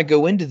we kind of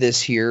go into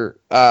this here,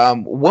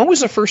 when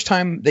was the first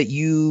time that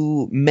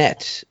you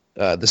met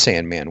the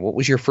Sandman? What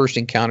was your first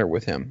encounter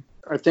with him?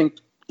 I think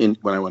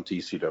when I went to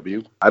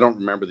ECW. I don't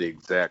remember the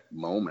exact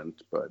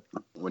moment, but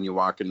when you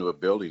walk into a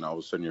building, all of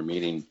a sudden you're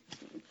meeting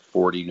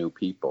 40 new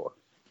people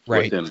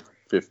within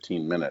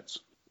 15 minutes.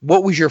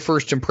 What was your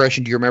first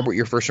impression? Do you remember what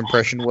your first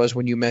impression was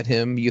when you met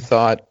him? You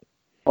thought...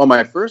 Well,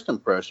 my first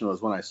impression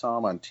was when I saw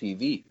him on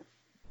TV.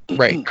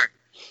 Right.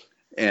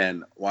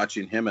 And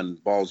watching him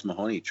and Balls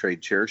Mahoney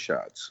trade chair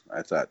shots.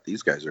 I thought,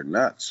 these guys are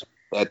nuts.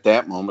 At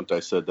that moment,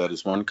 I said, that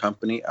is one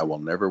company I will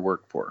never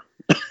work for.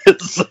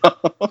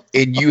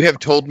 And you have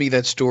told me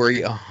that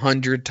story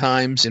 100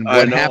 times. And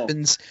what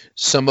happens?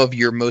 Some of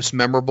your most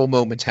memorable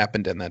moments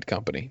happened in that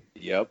company.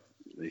 Yep,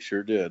 they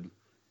sure did.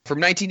 From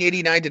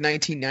 1989 to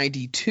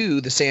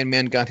 1992, the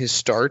Sandman got his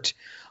start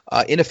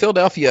in a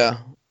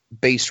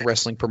Philadelphia-based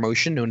wrestling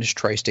promotion known as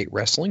Tri-State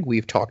Wrestling.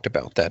 We've talked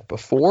about that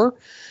before.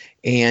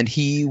 And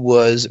he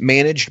was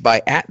managed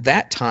by, at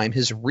that time,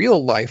 his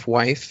real-life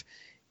wife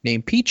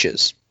named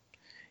Peaches.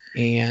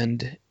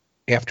 And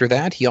after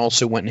that, he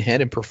also went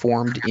ahead and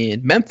performed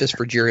in Memphis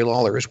for Jerry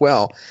Lawler as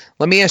well.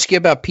 Let me ask you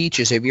about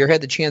Peaches. Have you ever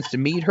had the chance to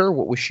meet her?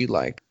 What was she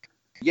like?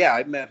 Yeah,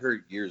 I met her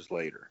years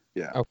later.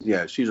 Yeah. Okay.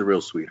 Yeah, she's a real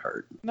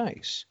sweetheart.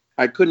 Nice.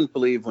 I couldn't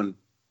believe when,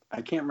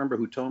 I can't remember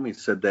who told me,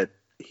 said that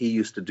he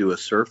used to do a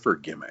surfer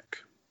gimmick.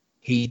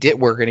 He did.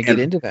 We're going to get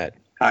into that.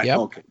 Yep.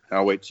 Okay.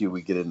 I'll wait till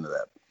we get into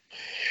that.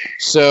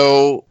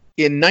 So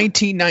in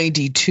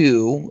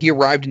 1992, he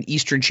arrived in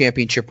Eastern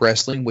Championship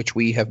Wrestling, which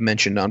we have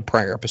mentioned on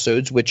prior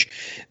episodes, which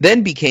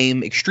then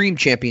became Extreme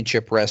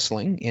Championship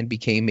Wrestling and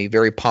became a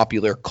very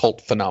popular cult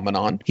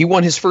phenomenon. He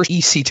won his first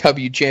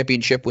ECW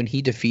championship when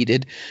he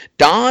defeated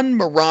Don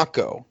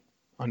Morocco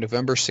on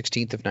November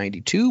 16th of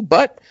 92,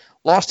 but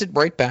lost it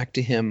right back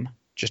to him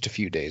just a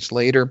few days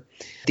later.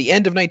 At the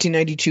end of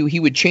 1992, he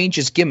would change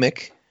his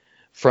gimmick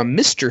from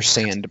Mr.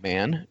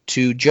 Sandman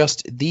to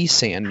just the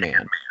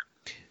Sandman.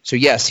 So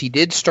yes, he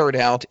did start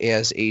out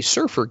as a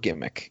surfer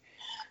gimmick.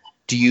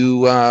 Do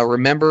you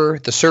remember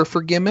the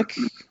surfer gimmick?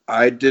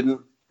 I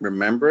didn't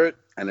remember it.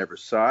 I never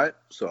saw it.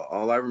 So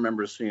all I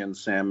remember is seeing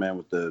Sandman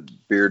with the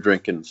beer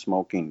drinking,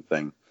 smoking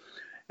thing.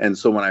 And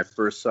so when I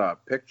first saw a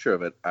picture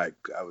of it, I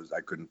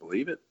couldn't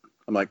believe it.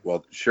 I'm like,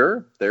 well,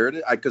 sure, there it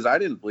is. Because I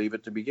didn't believe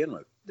it to begin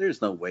with.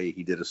 There's no way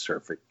he did a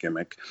surfer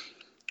gimmick.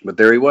 But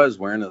there he was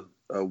wearing a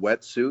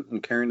wetsuit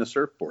and carrying a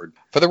surfboard.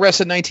 For the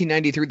rest of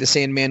 1993, the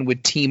Sandman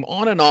would team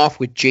on and off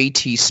with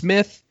J.T.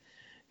 Smith,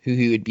 who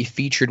he would be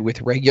featured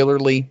with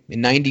regularly. In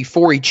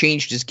 94, he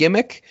changed his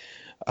gimmick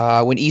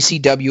when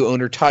ECW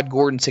owner Todd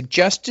Gordon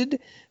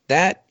suggested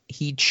that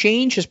he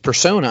change his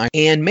persona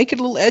and make it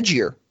a little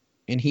edgier.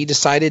 And he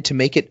decided to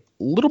make it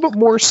a little bit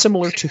more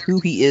similar to who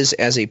he is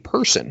as a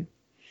person.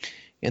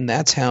 And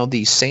that's how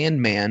the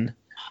Sandman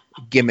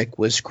gimmick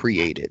was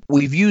created.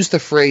 We've used the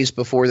phrase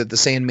before that the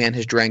Sandman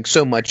has drank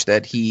so much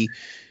that he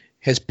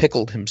has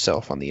pickled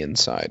himself on the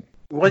inside.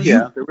 Well,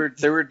 yeah,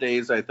 there were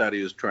days I thought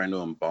he was trying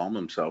to embalm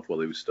himself while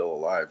he was still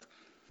alive.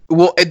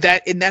 Well,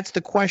 and that's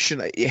the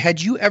question.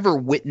 Had you ever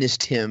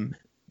witnessed him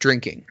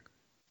drinking?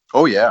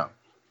 Oh, yeah.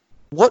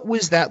 What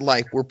was that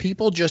like? Were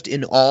people just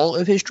in awe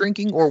of his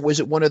drinking, or was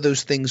it one of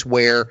those things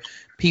where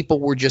people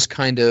were just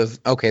kind of,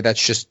 okay,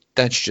 that's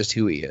just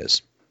who he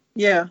is?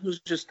 Yeah, it was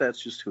just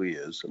that's just who he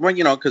is. Well,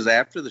 you know, because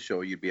after the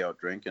show, you'd be out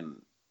drinking,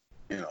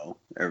 you know,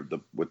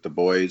 with the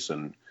boys,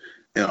 and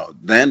you know,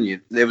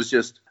 then it was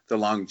just the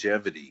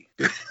longevity,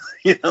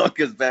 you know,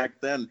 because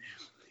back then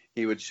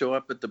he would show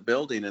up at the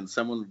building and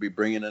someone would be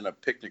bringing in a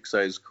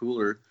picnic-sized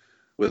cooler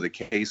with a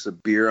case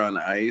of beer on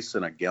ice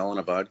and a gallon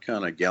of vodka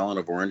and a gallon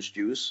of orange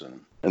juice.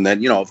 And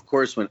then, you know, of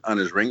course, when on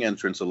his ring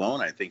entrance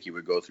alone, I think he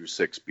would go through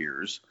 6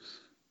 beers.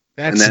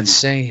 That's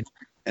insane.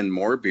 And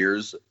more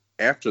beers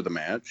after the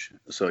match.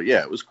 So,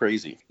 yeah, it was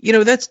crazy. You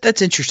know,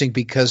 that's interesting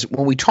because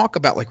when we talk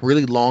about like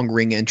really long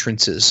ring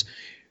entrances,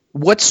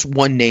 what's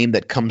one name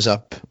that comes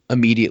up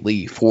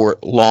immediately for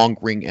long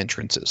ring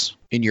entrances,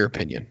 in your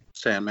opinion?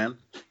 Sandman.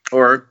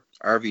 Or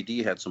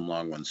RVD had some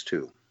long ones,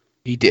 too.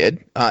 He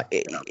did. I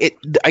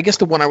guess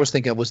the one I was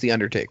thinking of was The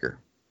Undertaker.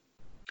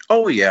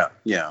 Oh, yeah,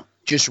 yeah.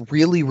 Just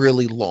really,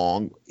 really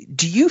long.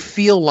 Do you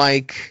feel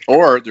like...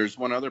 Or there's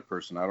one other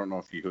person. I don't know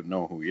if you would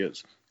know who he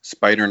is.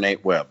 Spider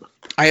Nate Webb.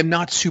 I am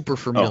not super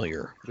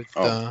familiar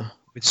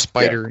with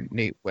Spider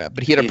Nate Webb,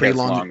 but he had a pretty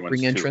long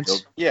ring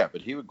entrance. Yeah,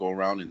 but he would go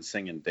around and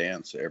sing and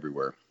dance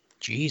everywhere.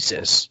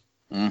 Jesus.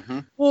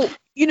 Mm-hmm. Well,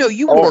 you know,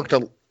 you worked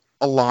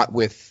a lot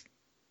with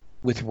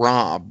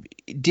Rob.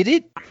 Did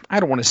it, I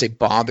don't want to say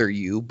bother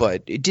you,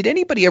 but did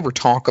anybody ever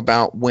talk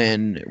about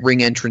when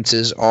ring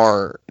entrances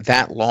are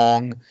that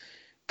long?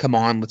 Come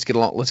on, let's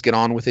get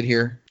on with it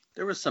here.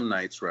 There were some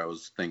nights where I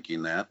was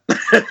thinking that.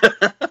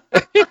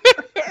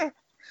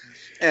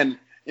 And,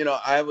 you know,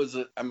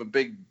 I'm a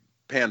big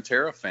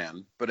Pantera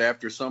fan, but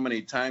after so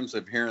many times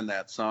of hearing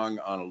that song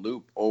on a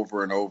loop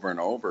over and over and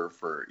over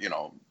for, you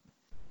know,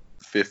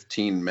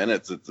 15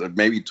 minutes,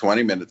 maybe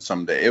 20 minutes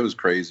someday, it was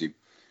crazy.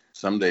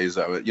 Some days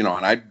I would, you know,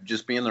 and I'd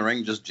just be in the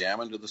ring just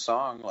jamming to the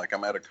song like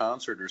I'm at a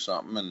concert or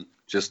something, and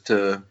just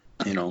to,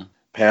 you know,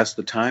 pass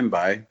the time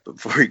by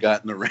before he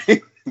got in the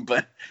ring.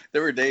 But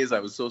there were days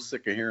I was so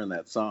sick of hearing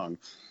that song.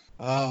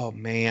 Oh,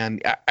 man.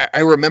 I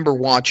remember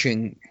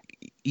watching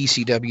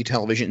ECW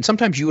television, and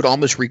sometimes you would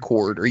almost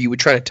record or you would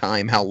try to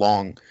time how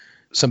long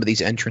some of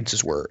these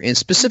entrances were. And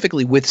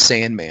specifically with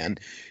Sandman,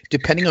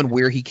 depending on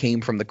where he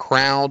came from the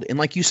crowd, and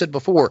like you said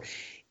before,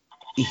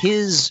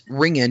 his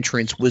ring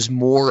entrance was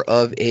more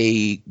of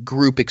a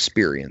group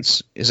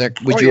experience.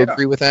 Would you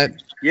agree with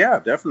that? Yeah,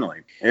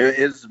 definitely.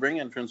 His ring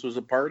entrance was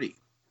a party.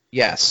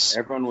 Yes.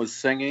 Everyone was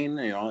singing,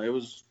 you know, it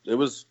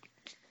was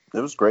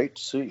great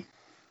to see.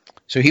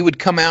 So he would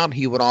come out,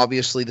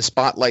 the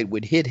spotlight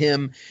would hit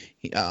him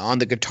on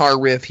the guitar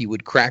riff, he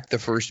would crack the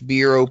first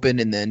beer open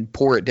and then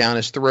pour it down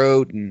his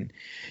throat, and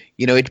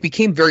you know, it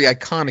became very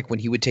iconic when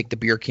he would take the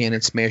beer can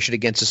and smash it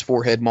against his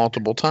forehead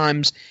multiple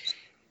times.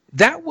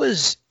 That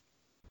was,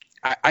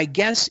 I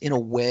guess, in a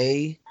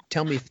way,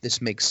 tell me if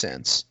this makes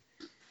sense.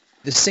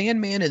 The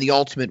Sandman and the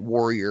Ultimate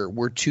Warrior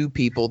were two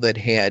people that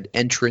had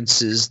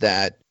entrances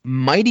that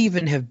might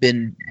even have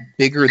been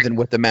bigger than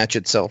what the match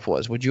itself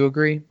was. Would you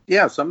agree?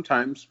 Yeah,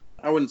 sometimes.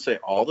 I wouldn't say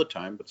all the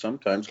time, but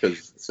sometimes,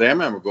 because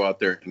Sandman would go out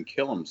there and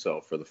kill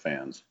himself for the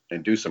fans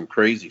and do some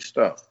crazy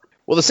stuff.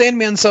 Well, the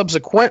Sandman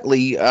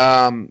subsequently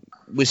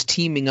was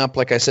teaming up,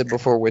 like I said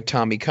before, with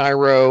Tommy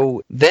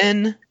Cairo.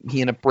 Then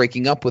he ended up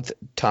breaking up with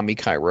Tommy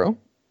Cairo.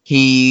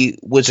 He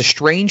was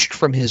estranged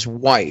from his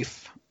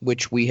wife,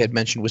 which we had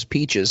mentioned was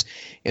Peaches,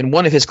 and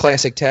one of his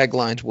classic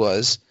taglines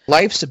was,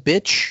 "Life's a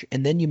bitch,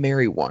 and then you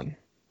marry one."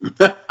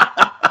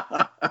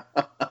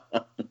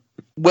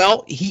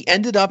 Well, he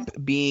ended up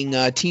being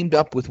teamed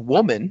up with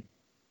Woman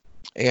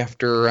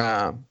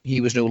after he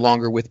was no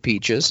longer with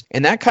Peaches,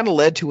 and that kind of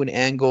led to an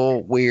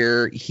angle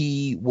where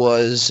he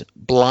was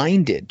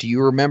blinded. Do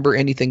you remember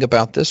anything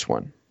about this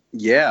one?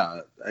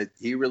 Yeah,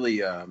 he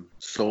really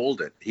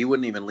sold it. He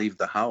wouldn't even leave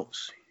the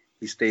house.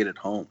 He stayed at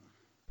home,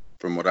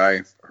 from what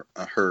I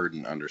heard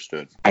and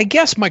understood. I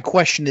guess my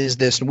question is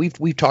this, and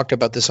we've talked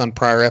about this on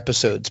prior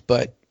episodes,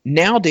 but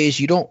nowadays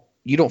you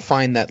don't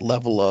find that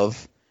level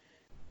of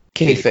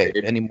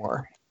kayfabe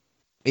anymore.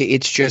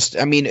 It's just,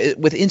 I mean,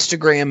 with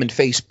Instagram and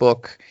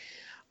Facebook,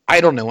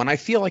 I don't know, and I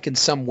feel like in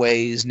some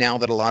ways now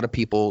that a lot of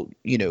people,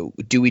 you know,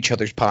 do each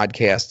other's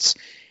podcasts,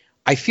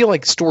 I feel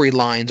like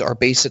storylines are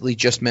basically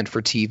just meant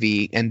for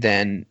TV, and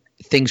then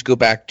things go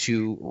back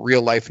to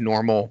real life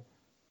normal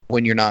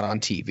when you're not on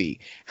TV.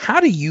 How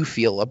do you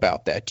feel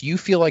about that? Do you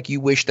feel like you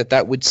wish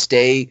that would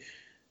stay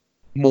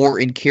more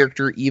in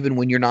character even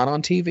when you're not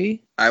on TV?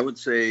 I would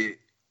say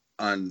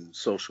on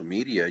social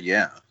media,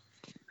 yeah.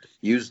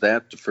 Use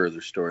that to further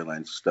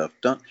storylines stuff.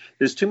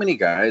 There's too many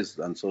guys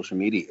on social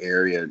media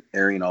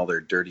airing all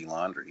their dirty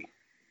laundry.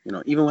 You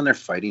know, even when they're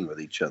fighting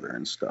with each other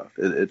and stuff.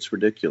 It's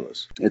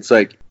ridiculous. It's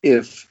like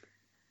if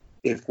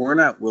if we're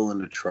not willing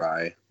to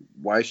try,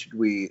 why should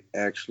we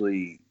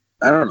actually?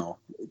 I don't know,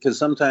 because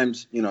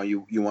sometimes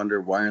you wonder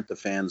why aren't the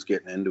fans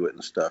getting into it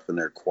and stuff, and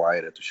they're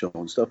quiet at the show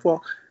and stuff.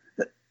 Well,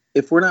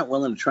 if we're not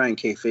willing to try and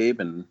kayfabe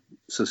and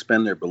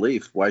suspend their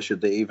belief, why should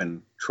they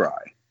even try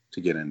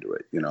to get into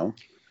it?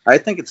 I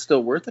think it's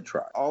still worth a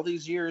try. All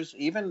these years,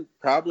 even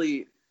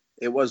probably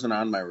it wasn't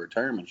on my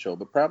retirement show,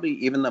 but probably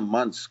even the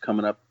months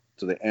coming up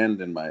to the end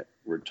in my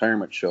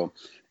retirement show,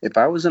 if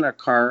I was in a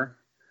car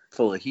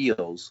full of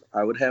heels,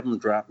 I would have them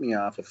drop me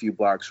off a few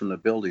blocks from the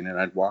building and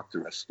I'd walk the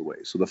rest of the way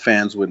so the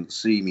fans wouldn't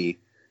see me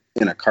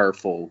in a car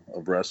full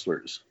of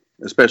wrestlers,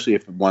 especially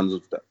if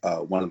one's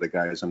one of the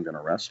guys I'm going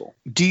to wrestle.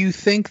 Do you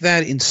think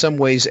that in some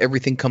ways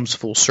everything comes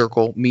full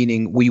circle,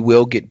 meaning we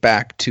will get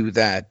back to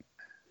that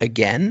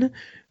again?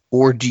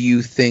 Or do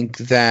you think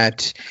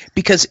that,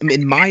 because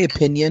in my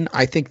opinion,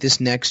 I think this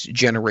next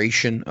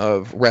generation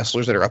of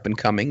wrestlers that are up and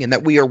coming and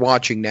that we are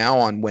watching now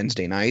on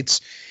Wednesday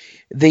nights,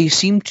 they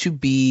seem to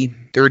be,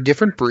 they're a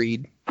different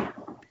breed,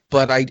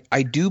 but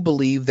I do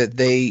believe that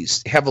they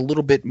have a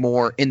little bit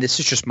more, and this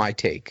is just my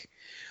take,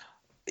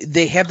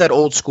 they have that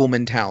old school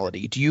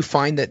mentality. Do you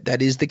find that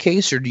that is the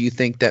case, or do you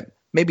think that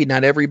maybe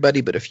not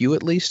everybody, but a few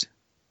at least?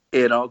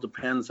 It all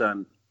depends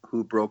on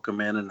who broke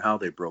them in and how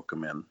they broke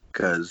them in.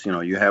 Because,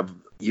 you have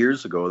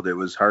years ago, it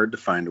was hard to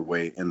find a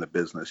way in the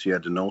business. You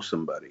had to know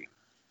somebody.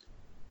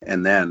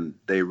 And then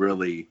they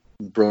really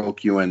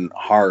broke you in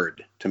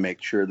hard to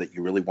make sure that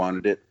you really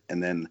wanted it.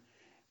 And then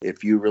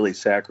if you really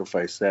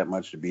sacrificed that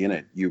much to be in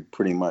it, you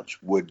pretty much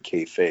would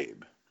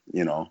kayfabe,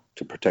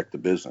 to protect the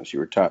business. You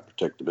were taught to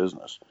protect the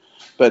business.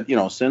 But,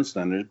 since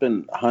then, there's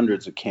been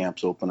hundreds of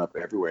camps open up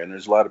everywhere. And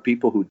there's a lot of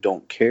people who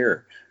don't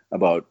care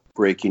about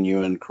breaking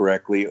you in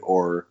correctly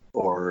or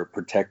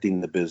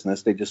protecting the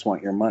business. They just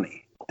want your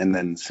money and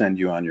then send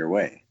you on your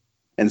way.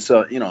 And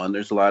so, and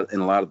there's a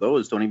lot of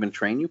those don't even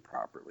train you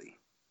properly.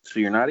 So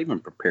you're not even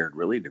prepared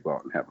really to go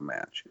out and have a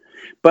match.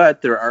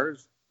 But there are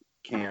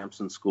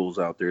camps and schools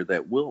out there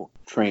that will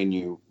train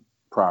you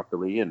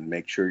properly and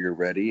make sure you're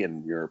ready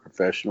and you're a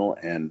professional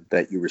and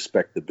that you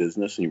respect the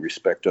business and you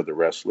respect other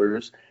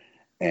wrestlers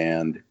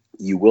and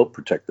you will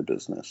protect the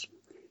business,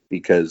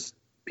 because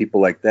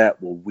people like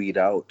that will weed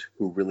out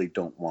who really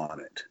don't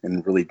want it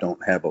and really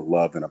don't have a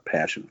love and a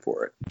passion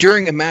for it.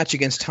 During a match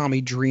against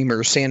Tommy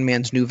Dreamer,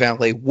 Sandman's new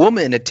valet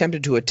woman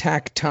attempted to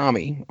attack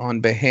Tommy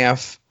on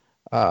behalf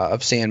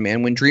of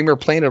Sandman when Dreamer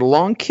planted a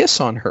long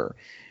kiss on her.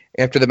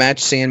 After the match,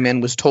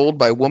 Sandman was told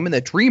by a woman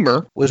that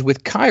Dreamer was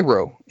with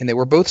Cairo and they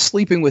were both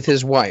sleeping with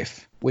his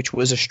wife, which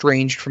was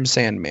estranged from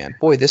Sandman.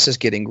 Boy, this is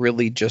getting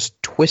really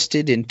just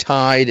twisted and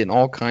tied and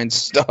all kinds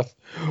of stuff.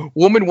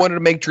 Woman wanted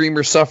to make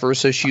Dreamer suffer,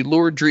 so she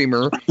lured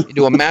Dreamer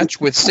into a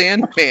match with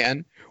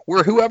Sandman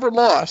where whoever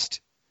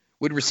lost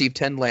would receive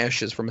 10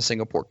 lashes from a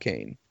Singapore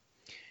cane.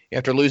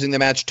 After losing the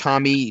match,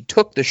 Tommy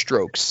took the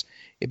strokes.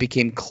 It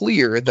became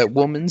clear that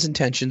woman's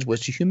intentions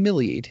was to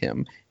humiliate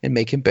him and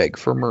make him beg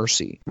for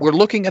mercy. We're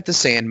looking at the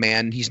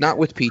Sandman. He's not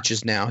with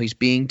Peaches now. He's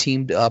being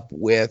teamed up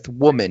with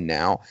Woman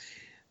now.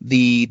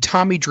 The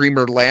Tommy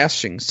Dreamer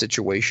lashing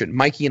situation,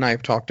 Mikey and I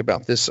have talked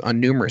about this on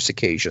numerous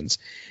occasions.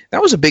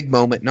 That was a big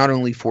moment not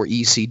only for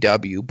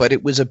ECW, but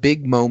it was a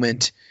big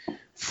moment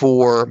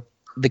for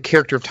the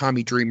character of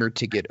Tommy Dreamer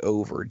to get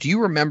over. Do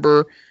you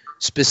remember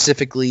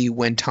specifically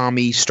when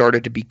Tommy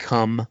started to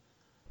become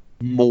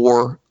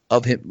more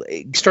of him,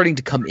 starting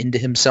to come into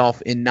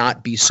himself and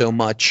not be so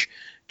much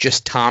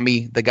just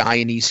Tommy, the guy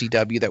in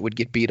ECW that would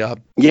get beat up?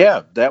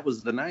 Yeah, that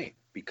was the night,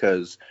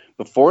 because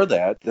before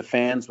that, the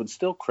fans would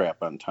still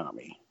crap on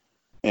Tommy,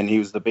 and he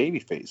was the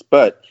babyface.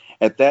 But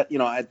at that,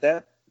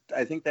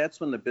 I think that's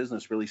when the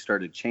business really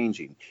started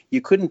changing. You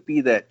couldn't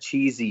be that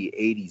cheesy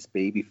 80s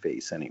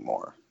babyface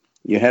anymore.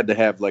 You had to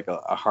have like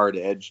a hard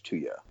edge to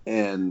you.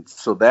 And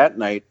so that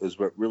night is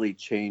what really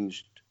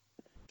changed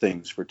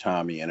things for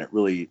Tommy, and it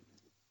really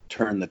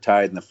turned the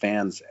tide. And the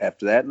fans,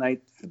 after that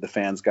night, the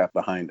fans got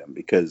behind him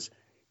because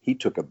he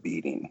took a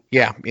beating.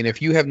 Yeah, and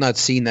if you have not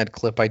seen that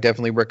clip, I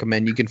definitely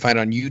recommend. You can find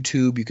it on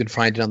YouTube. You can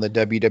find it on the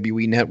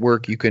WWE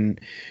Network. You can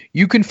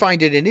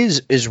find it, and it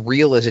is as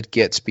real as it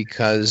gets,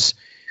 because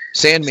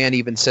Sandman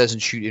even says in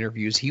shoot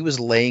interviews he was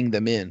laying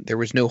them in. There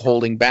was no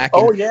holding back.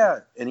 Oh, yeah.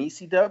 In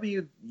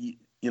ECW,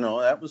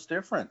 that was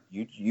different.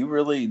 You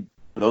really,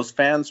 those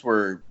fans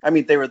were,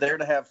 they were there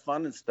to have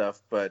fun and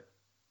stuff, but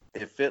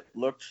if it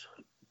looked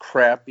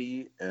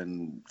crappy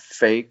and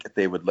fake,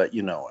 they would let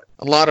you know it.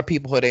 A lot of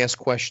people had asked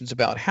questions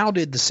about how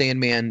did the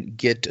Sandman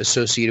get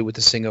associated with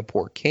the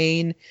Singapore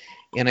cane,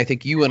 and I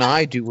think you and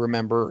I do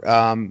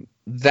remember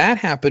that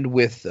happened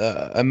with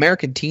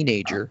American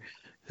Teenager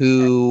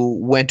who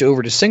went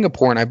over to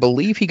Singapore, and I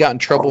believe he got in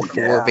trouble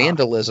for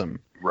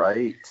vandalism.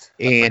 Right.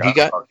 And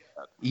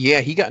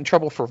he got in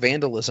trouble for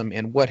vandalism,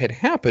 and what had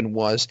happened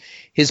was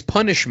his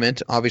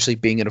punishment, obviously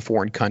being in a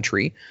foreign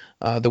country,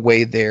 the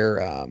way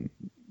their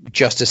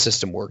justice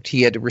system worked,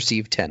 he had to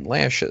receive 10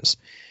 lashes.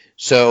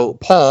 So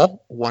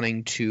Paul,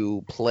 wanting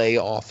to play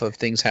off of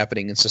things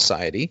happening in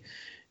society,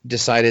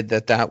 decided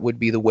that that would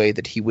be the way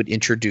that he would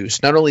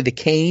introduce not only the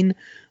cane,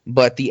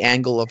 but the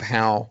angle of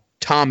how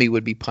Tommy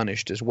would be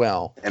punished as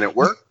well. And it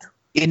worked.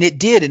 And it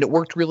did, and it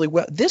worked really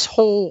well. This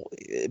whole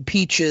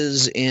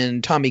Peaches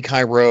and Tommy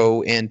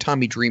Cairo and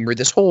Tommy Dreamer,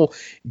 this whole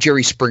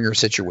Jerry Springer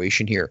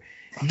situation here,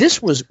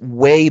 this was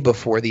way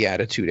before the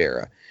Attitude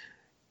Era.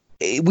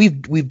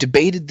 We've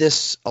debated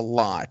this a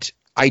lot.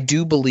 I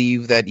do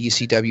believe that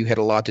ECW had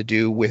a lot to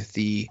do with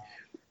the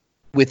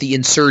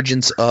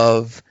insurgence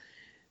of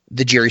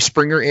the Jerry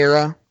Springer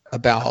era,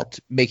 about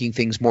making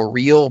things more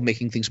real,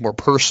 making things more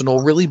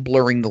personal, really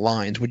blurring the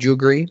lines. Would you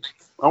agree?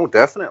 Oh,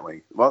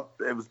 definitely. Well,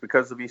 it was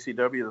because of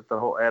ECW that the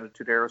whole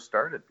Attitude Era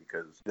started,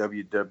 because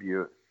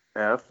WWF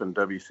and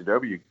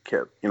WCW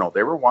kept,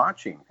 they were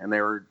watching, and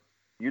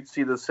you'd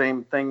see the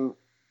same thing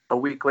a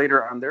week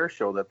later on their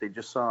show that they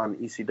just saw on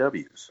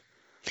ECW's.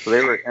 So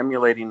they were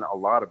emulating a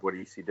lot of what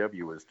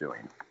ECW was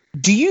doing.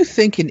 Do you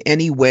think in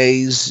any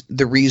ways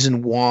the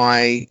reason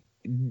why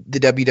the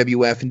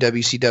WWF and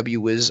WCW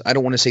was, I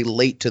don't want to say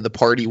late to the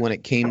party when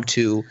it came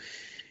to,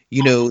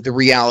 the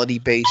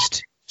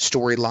reality-based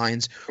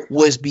storylines,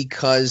 was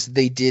because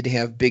they did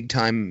have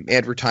big-time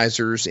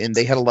advertisers and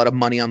they had a lot of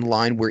money on the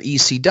line, where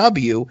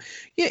ECW,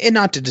 and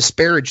not to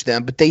disparage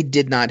them, but they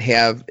did not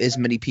have as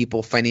many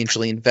people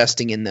financially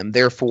investing in them.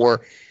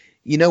 Therefore,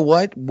 you know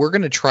what? We're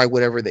going to try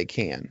whatever they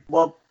can.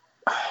 Well,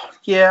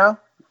 yeah.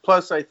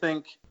 Plus, I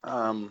think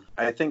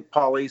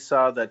Paulie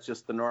saw that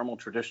just the normal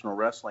traditional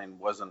wrestling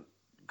wasn't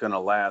going to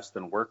last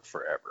and work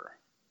forever.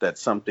 That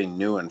something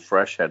new and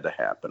fresh had to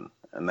happen,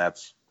 and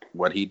that's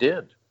what he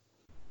did.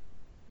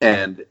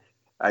 And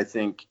I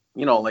think,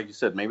 like you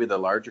said, maybe the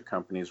larger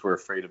companies were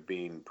afraid of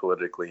being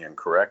politically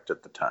incorrect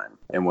at the time.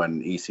 And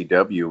when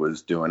ECW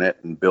was doing it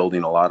and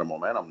building a lot of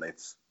momentum,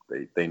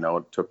 they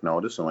took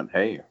notice and went,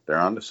 hey, they're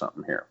onto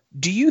something here.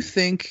 Do you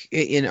think,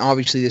 and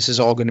obviously this is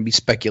all going to be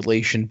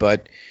speculation,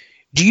 but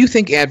do you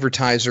think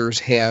advertisers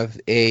have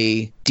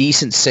a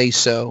decent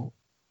say-so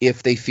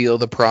if they feel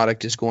the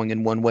product is going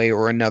in one way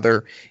or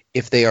another,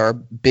 if they are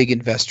big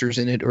investors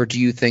in it? Or do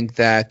you think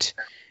that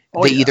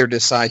they either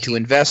decide to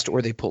invest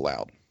or they pull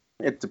out?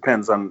 It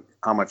depends on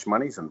how much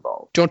money's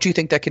involved. Don't you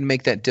think that can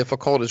make that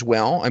difficult as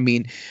well? I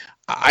mean,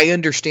 I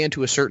understand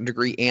to a certain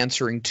degree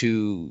answering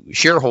to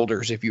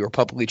shareholders if you're a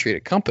publicly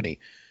traded company.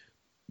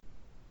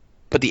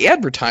 But the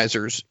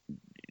advertisers,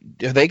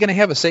 are they going to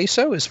have a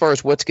say-so as far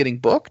as what's getting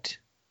booked?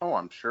 Oh,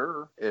 I'm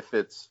sure. If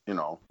it's,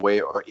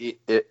 way or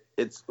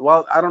it's,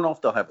 well, I don't know if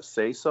they'll have a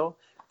say-so.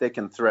 They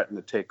can threaten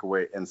to take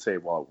away and say,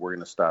 well, we're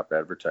going to stop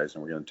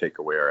advertising. We're going to take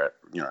away our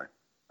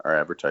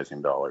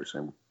advertising dollars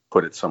and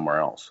put it somewhere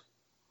else.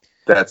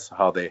 That's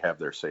how they have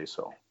their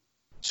say-so.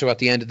 So at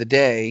the end of the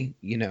day,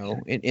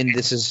 and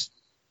this is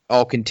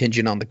all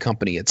contingent on the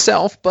company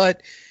itself,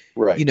 but,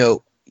 right.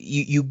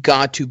 You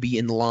got to be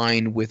in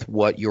line with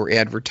what your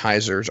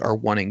advertisers are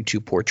wanting to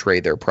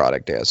portray their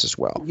product as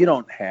well. You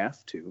don't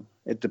have to.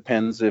 It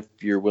depends if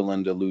you're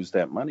willing to lose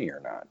that money or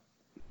not.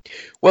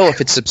 Well,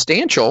 if it's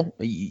substantial,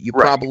 you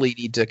probably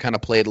need to kind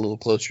of play it a little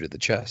closer to the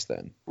chest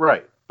then.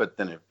 Right. But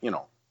then,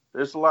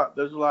 there's a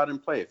lot in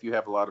play. If you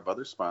have a lot of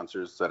other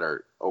sponsors that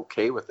are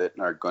okay with it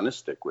and are going to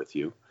stick with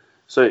you.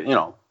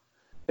 So,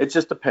 it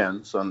just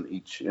depends on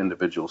each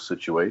individual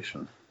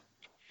situation.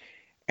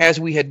 As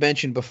we had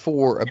mentioned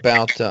before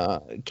about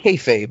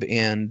kayfabe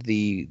and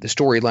the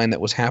storyline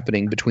that was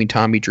happening between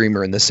Tommy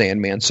Dreamer and the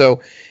Sandman.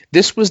 So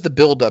this was the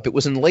buildup. It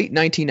was in late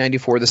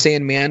 1994. The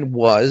Sandman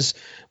was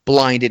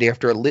blinded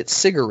after a lit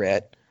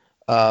cigarette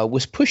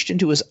was pushed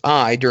into his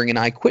eye during an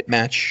I Quit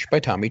match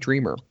by Tommy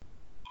Dreamer.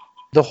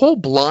 The whole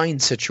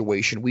blind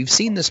situation, we've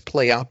seen this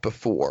play out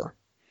before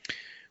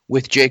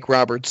with Jake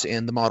Roberts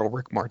and the model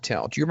Rick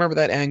Martel. Do you remember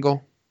that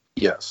angle?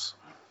 Yes.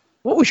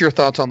 What was your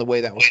thoughts on the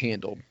way that was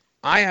handled?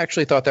 I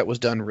actually thought that was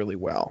done really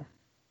well.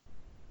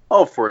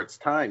 Oh, for its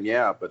time,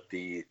 yeah. But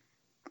the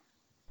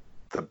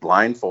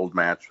blindfold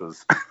match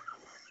was...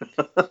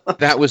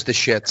 That was the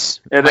shits.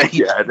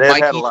 Mikey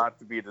had a lot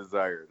to be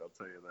desired, I'll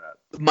tell you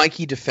that.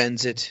 Mikey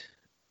defends it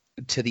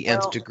to the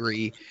nth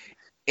degree,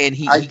 and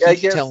he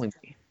keeps telling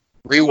me,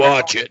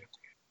 rewatch it.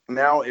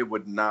 Now it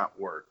would not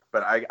work,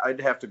 but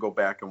I'd have to go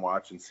back and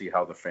watch and see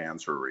how the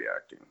fans were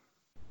reacting.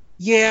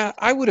 Yeah,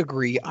 I would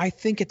agree. I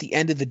think at the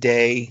end of the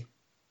day,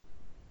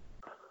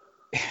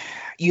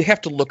 you have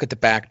to look at the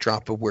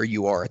backdrop of where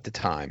you are at the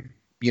time.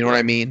 You know what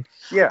I mean?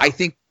 Yeah. I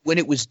think when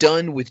it was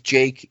done with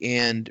Jake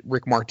and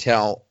Rick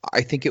Martel,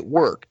 I think it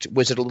worked.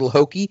 Was it a little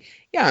hokey?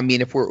 Yeah, I mean,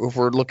 if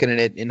we're looking at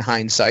it in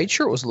hindsight,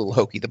 sure, it was a little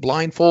hokey. The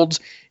blindfolds,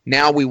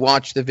 now we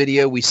watch the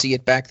video, we see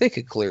it back, they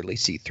could clearly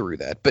see through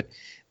that. But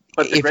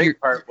the great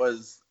part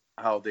was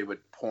how they would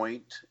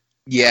point.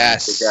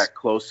 Yes. They got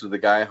close to the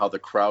guy, how the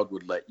crowd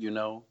would let you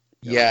know.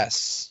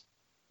 Yes.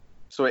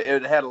 So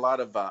it had a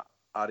lot of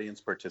audience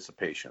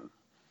participation.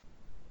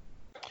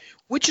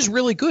 Which is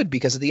really good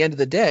because at the end of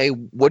the day,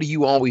 what do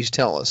you always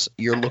tell us?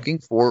 You're looking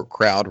for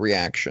crowd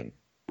reaction.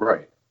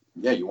 Right.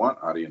 Yeah, you want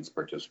audience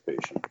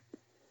participation.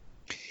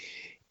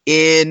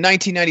 In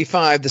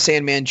 1995, the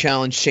Sandman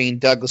challenged Shane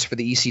Douglas for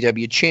the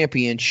ECW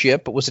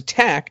championship, but was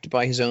attacked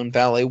by his own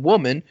valet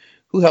woman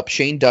who helped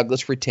Shane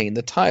Douglas retain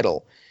the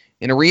title.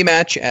 In a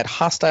rematch at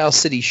Hostile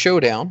City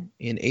Showdown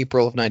in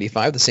April of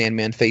 95, the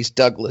Sandman faced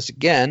Douglas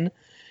again.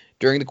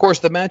 During the course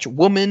of the match,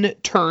 Woman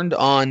turned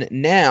on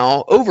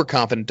now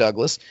overconfident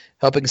Douglas,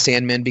 helping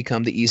Sandman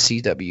become the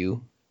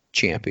ECW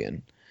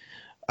champion.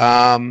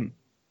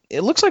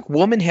 It looks like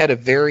Woman had a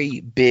very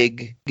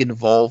big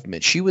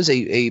involvement. She was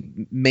a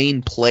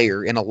main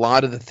player in a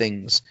lot of the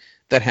things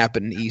that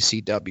happened in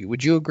ECW.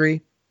 Would you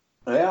agree?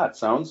 Yeah, it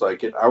sounds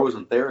like it. I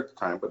wasn't there at the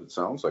time, but it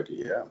sounds like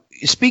it, yeah.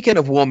 Speaking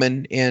of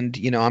Woman, and,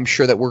 I'm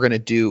sure that we're going to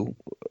do,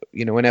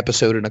 an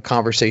episode and a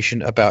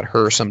conversation about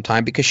her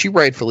sometime because she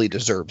rightfully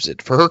deserves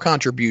it for her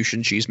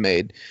contribution she's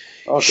made.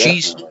 Oh,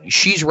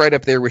 she's right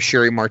up there with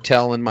Sherry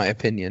Martel, in my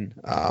opinion.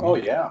 Oh,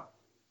 yeah.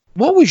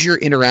 What was your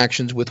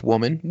interactions with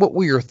Woman? What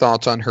were your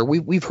thoughts on her?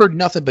 We've heard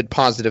nothing but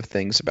positive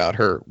things about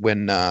her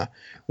when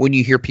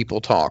you hear people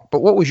talk.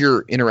 But what was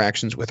your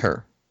interactions with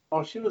her?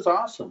 Oh, she was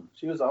awesome.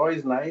 She was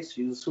always nice.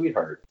 She was a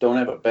sweetheart. Don't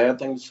have a bad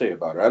thing to say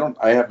about her.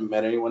 I haven't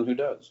met anyone who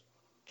does.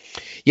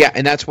 Yeah,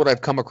 and that's what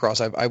I've come across.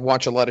 I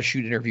watch a lot of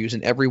shoot interviews,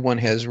 and everyone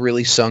has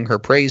really sung her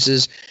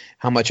praises,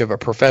 how much of a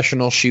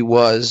professional she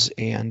was,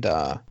 and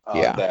yeah.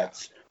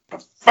 That's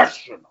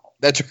professional.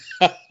 That's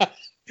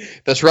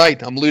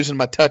right. I'm losing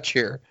my touch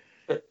here.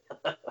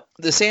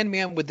 The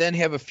Sandman would then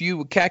have a feud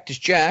with Cactus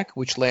Jack,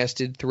 which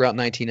lasted throughout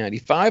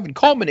 1995 and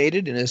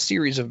culminated in a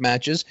series of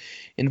matches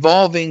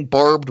involving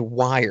barbed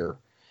wire.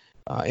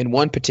 In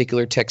one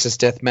particular Texas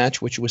death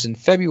match, which was in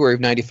February of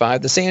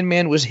 95, the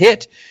Sandman was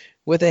hit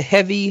with a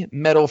heavy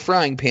metal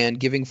frying pan,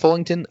 giving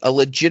Fullington a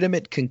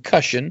legitimate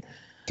concussion.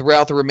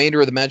 Throughout the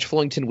remainder of the match,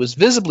 Fullington was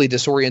visibly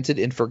disoriented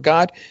and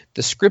forgot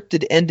the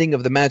scripted ending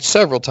of the match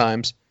several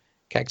times.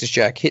 Cactus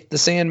Jack hit the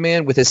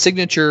Sandman with his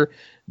signature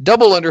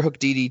double underhook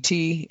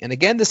DDT, and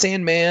again the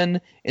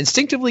Sandman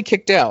instinctively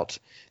kicked out.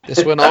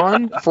 This went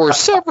on for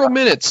several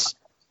minutes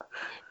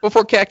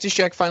before Cactus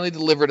Jack finally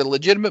delivered a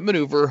legitimate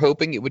maneuver,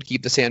 hoping it would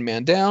keep the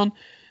Sandman down.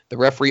 The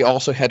referee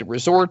also had to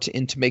resort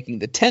into making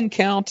the 10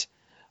 count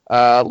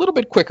a little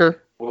bit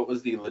quicker. What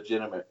was the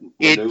legitimate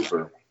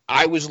maneuver?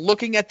 I was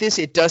looking at this.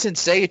 It doesn't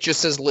say. It just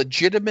says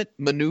legitimate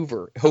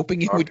maneuver,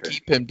 hoping it would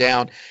keep him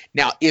down.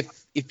 Now,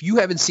 if you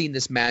haven't seen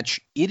this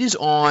match, it is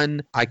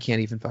on. I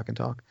can't even fucking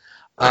talk.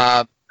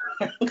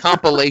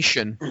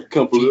 Compilation.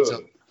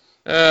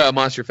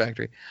 Monster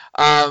Factory.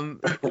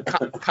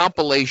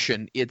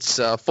 Compilation. It's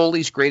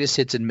Foley's Greatest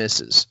Hits and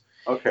Misses.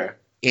 Okay.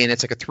 And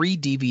it's like a 3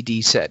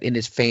 DVD set, and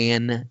it's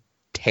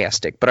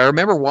fantastic. But I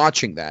remember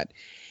watching that,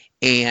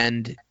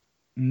 and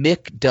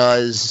Mick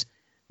does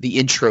the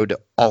intro to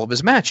all of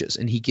his matches,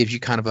 and he gives you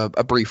kind of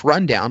a brief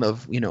rundown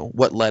of,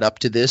 what led up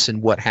to this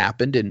and what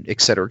happened and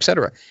et cetera, et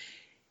cetera.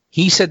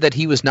 He said that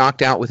he was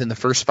knocked out within the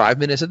first 5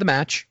 minutes of the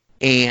match,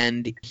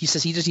 and he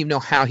says he doesn't even know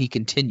how he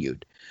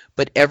continued.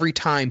 But every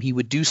time he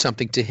would do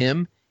something to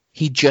him,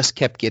 he just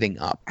kept getting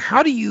up.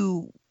 How do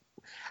you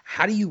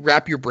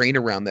wrap your brain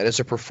around that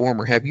as a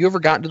performer? Have you ever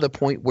gotten to the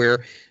point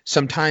where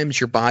sometimes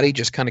your body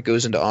just kind of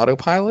goes into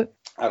autopilot?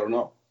 I don't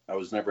know. I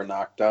was never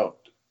knocked out.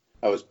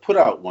 I was put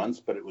out once,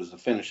 but it was the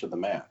finish of the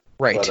match.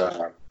 Right.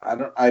 But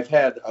I've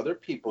had other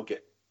people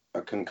get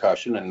a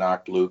concussion and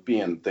knocked loopy,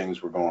 and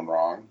things were going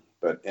wrong.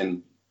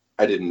 And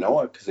I didn't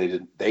know it because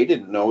they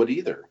didn't know it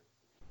either.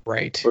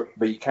 Right.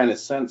 But you kind of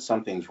sense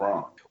something's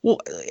wrong.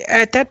 Well,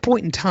 at that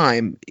point in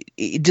time,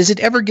 does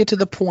it ever get to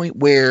the point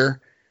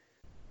where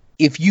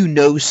if you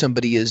know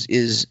somebody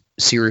is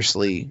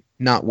seriously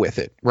not with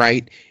it,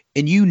 right,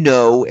 and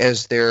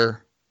as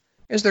their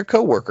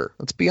coworker,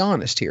 let's be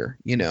honest here,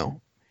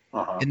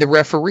 and the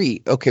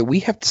referee, okay, we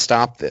have to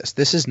stop this.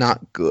 This is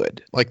not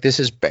good. Like, this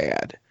is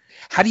bad.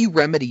 How do you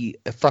remedy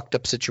a fucked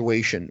up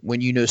situation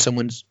when you know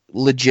someone's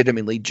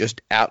legitimately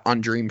just out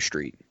on Dream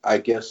Street? I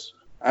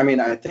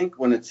think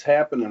when it's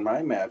happened in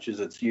my matches,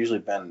 it's usually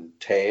been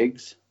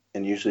tags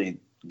and usually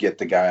get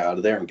the guy out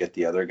of there and get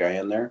the other guy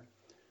in there.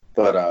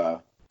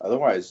 But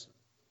otherwise,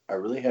 I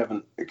really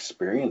haven't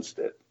experienced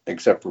it,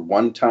 except for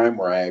one time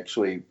where I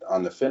actually,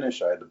 on the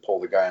finish, I had to pull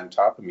the guy on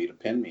top of me to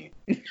pin me.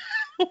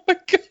 Oh, my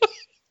God.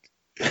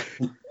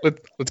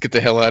 Let's get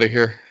the hell out of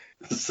here.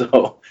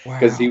 So,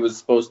 because he was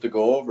supposed to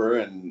go over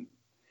and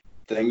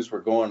things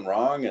were going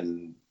wrong,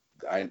 and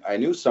I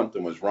knew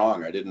something was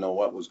wrong. I didn't know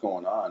what was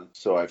going on.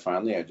 So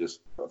and it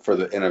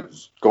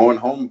was going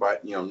home by,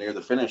 near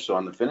the finish. So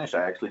on the finish,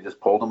 I actually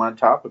just pulled him on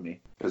top of me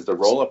because the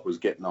roll up was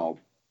getting all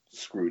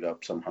screwed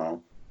up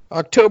somehow.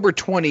 October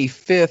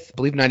 25th, I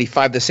believe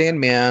 95, the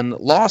Sandman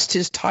lost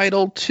his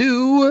title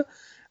to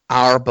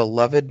our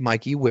beloved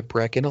Mikey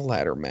Whipwreck in a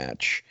ladder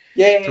match.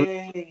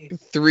 Yay!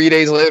 3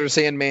 days later,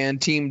 Sandman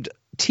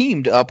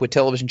teamed up with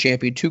television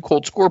champion Too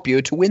Cold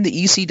Scorpio to win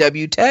the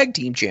ECW Tag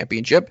Team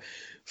Championship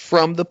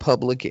from the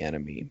Public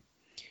Enemy.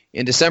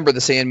 In December,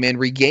 the Sandman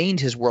regained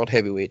his World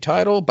Heavyweight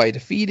title by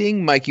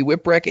defeating Mikey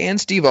Whipwreck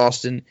and Steve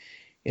Austin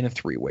in a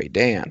 3-way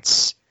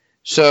dance.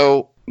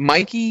 So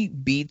Mikey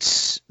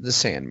beats the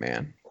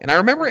Sandman. And I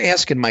remember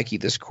asking Mikey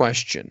this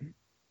question,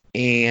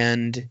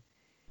 and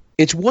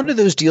it's one of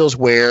those deals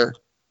where,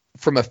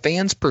 from a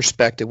fan's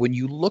perspective, when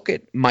you look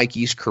at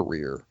Mikey's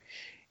career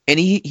And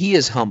he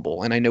is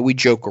humble, and I know we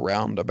joke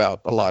around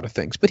about a lot of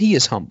things, but he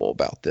is humble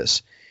about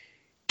this.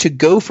 To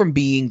go from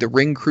being the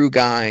ring crew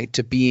guy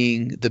to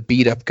being the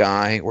beat-up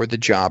guy or the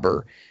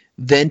jobber,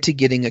 then to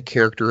getting a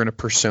character and a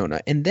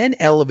persona, and then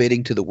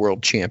elevating to the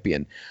world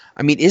champion.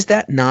 I mean, is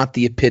that not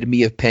the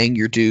epitome of paying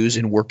your dues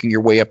and working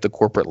your way up the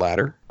corporate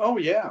ladder? Oh,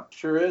 yeah,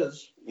 sure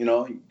is. You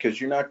know, because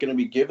you're not going to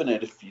be given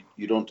it if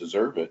you don't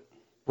deserve it.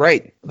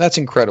 Right. That's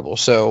incredible.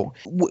 So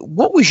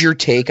what was your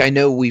take? I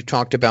know we've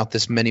talked about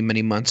this many,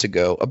 many months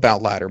ago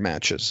about ladder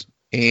matches.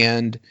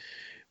 And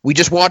we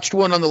just watched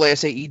one on the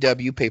last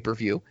AEW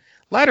pay-per-view.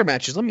 Ladder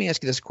matches, let me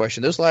ask you this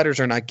question. Those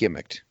ladders are not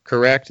gimmicked,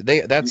 correct?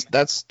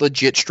 That's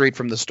legit straight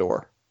from the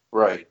store.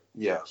 Right.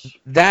 Yes.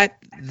 That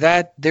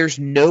there's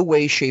no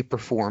way, shape, or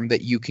form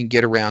that you can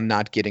get around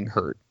not getting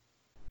hurt.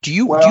 Do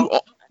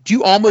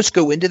you almost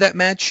go into that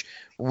match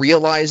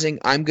realizing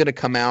I'm going to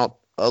come out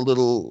a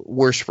little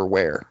worse for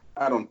wear?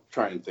 I don't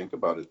try and think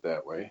about it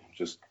that way.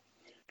 Just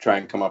try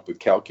and come up with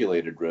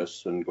calculated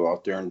risks and go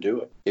out there and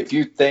do it. If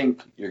you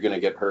think you're going to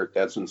get hurt,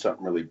 that's when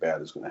something really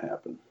bad is going to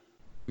happen.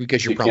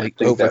 Because you're probably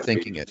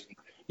overthinking it.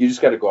 You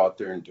just got to go out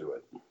there and do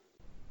it.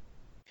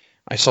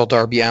 I saw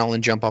Darby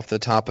Allin jump off the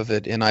top of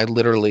it, and I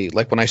literally,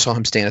 like when I saw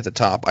him stand at the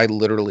top, I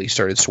literally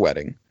started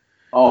sweating.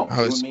 Oh,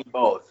 you and me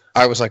both.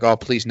 I was like, oh,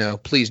 please no,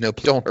 please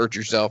don't hurt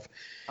yourself.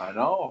 I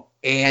know.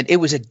 And it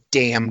was a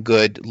damn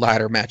good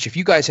ladder match. If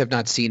you guys have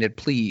not seen it,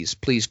 please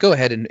go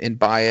ahead and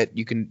buy it.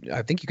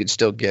 I think you can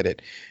still get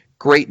it.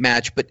 Great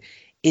match, but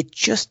it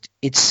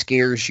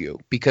scares you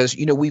because,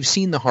 you know, we've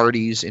seen the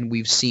Hardys and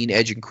we've seen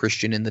Edge and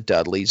Christian and the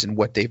Dudleys and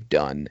what they've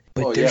done.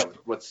 But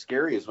what's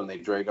scary is when they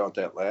drag out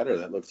that ladder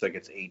that looks like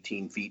it's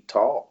 18 feet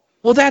tall.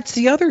 Well, that's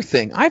the other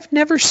thing. I've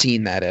never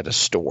seen that at a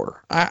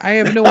store. I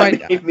have no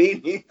idea. Me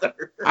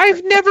neither.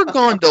 I've never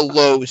gone to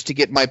Lowe's to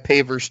get my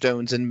paver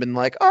stones and been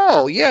like,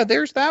 oh, yeah,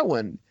 there's that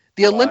one.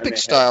 The Olympic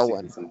style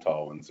one. Some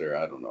tall ones there.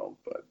 I don't know.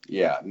 But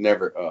yeah,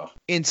 never.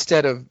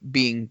 Instead of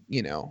being,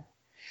 you know,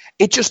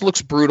 it just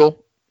looks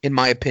brutal, in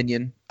my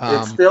opinion.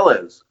 It still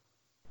is.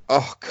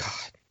 Oh,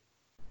 God.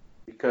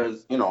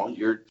 Because, you know,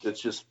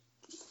 it's just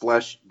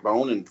flesh,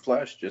 bone and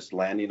flesh just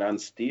landing on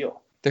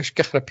steel. There's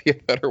got to be a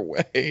better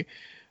way.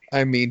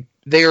 I mean,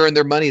 they earned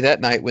their money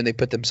that night when they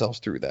put themselves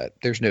through that.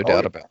 There's no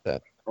doubt about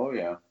that. Oh,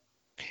 yeah.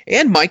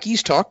 And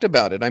Mikey's talked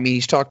about it. I mean,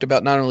 he's talked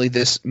about not only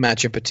this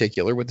match in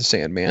particular with the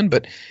Sandman,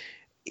 but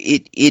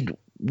it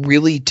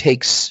really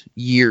takes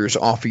years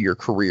off of your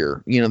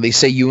career. You know, they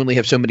say you only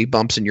have so many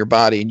bumps in your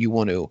body and you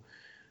want to,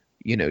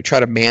 you know, try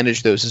to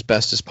manage those as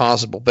best as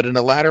possible. But in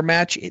a ladder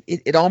match,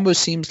 it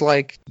almost seems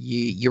like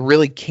you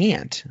really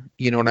can't.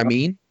 You know what I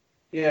mean?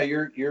 Yeah,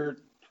 you're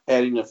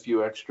adding a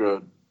few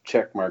extra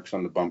check marks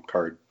on the bump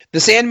card. The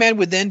Sandman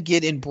would then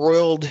get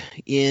embroiled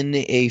in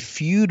a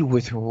feud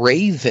with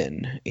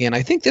Raven, and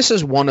I think this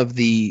is one of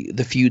the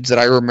feuds that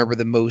I remember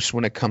the most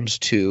when it comes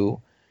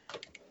to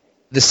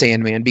the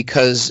Sandman,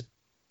 because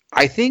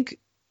I think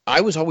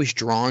I was always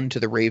drawn to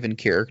the Raven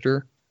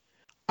character.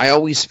 I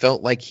always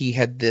felt like he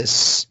had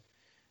this,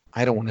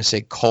 I don't want to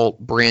say cult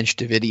Branch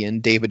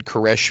Davidian, David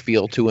Koresh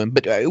feel to him,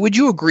 but would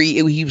you agree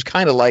he was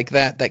kind of like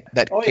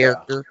that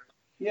character?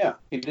 Yeah,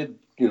 he did.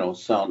 You know,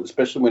 sound,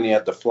 especially when he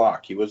had the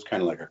flock, he was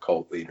kind of like a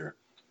cult leader.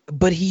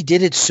 But he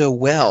did it so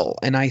well,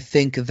 and I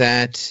think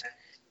that,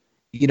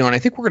 you know, and I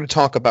think we're going to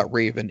talk about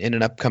Raven in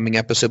an upcoming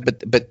episode.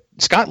 But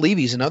Scott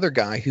Levy's another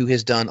guy who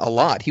has done a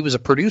lot. He was a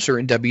producer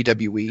in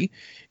WWE.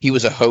 He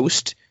was a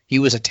host. He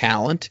was a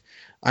talent.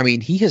 I mean,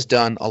 he has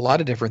done a lot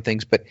of different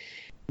things. But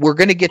we're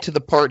going to get to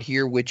the part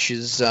here, which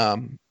is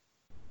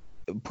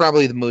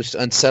probably the most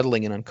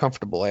unsettling and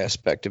uncomfortable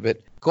aspect of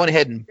it. Going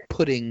ahead and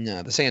putting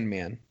the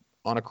Sandman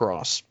on a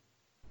cross.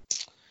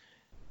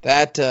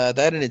 That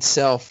in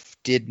itself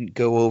didn't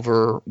go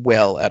over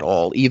well at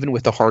all, even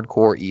with the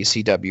hardcore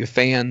ECW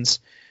fans.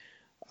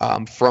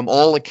 From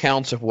all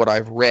accounts of what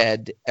I've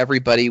read,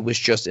 everybody was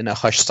just in a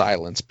hushed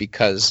silence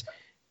because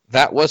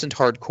that wasn't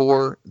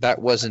hardcore, that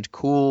wasn't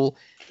cool.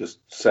 Just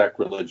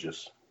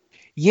sacrilegious.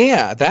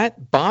 Yeah,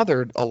 that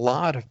bothered a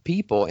lot of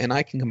people, and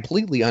I can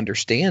completely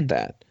understand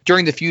that.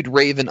 During the feud,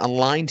 Raven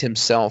aligned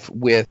himself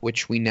with,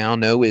 which we now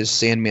know is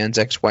Sandman's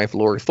ex-wife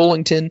Lori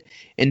Fullington,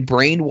 and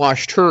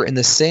brainwashed her and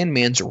the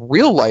Sandman's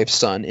real-life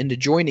son into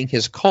joining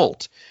his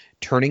cult,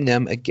 turning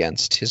them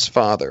against his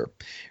father.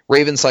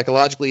 Raven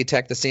psychologically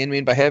attacked the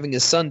Sandman by having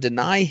his son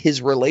deny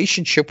his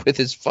relationship with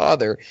his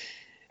father.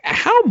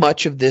 How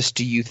much of this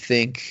do you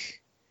think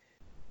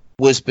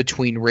was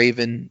between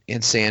Raven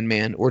and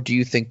Sandman, or do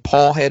you think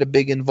Paul had a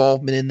big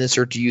involvement in this,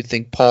 or do you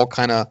think Paul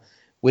kind of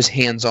was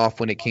hands off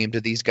when it came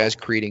to these guys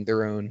creating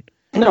their own?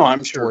 No,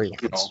 I'm sure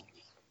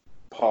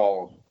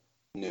Paul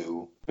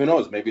knew. Who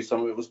knows? Maybe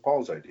some of it was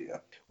Paul's idea.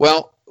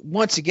 Well,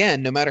 once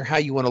again, no matter how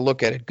you want to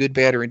look at it, good,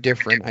 bad, or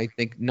indifferent, I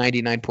think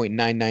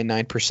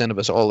 99.999% of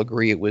us all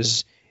agree it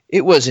was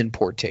in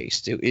poor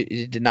taste.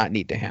 It did not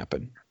need to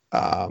happen.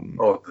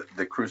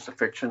 The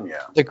crucifixion,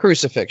 yeah. The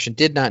crucifixion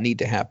did not need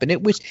to happen.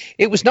 It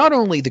was not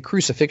only the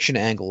crucifixion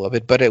angle of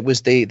it, but it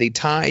was they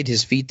tied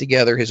his feet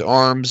together, his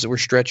arms were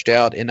stretched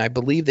out, and I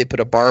believe they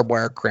put a barbed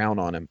wire crown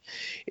on him.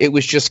 It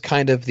was just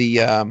kind of the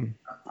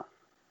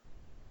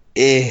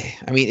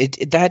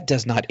that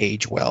does not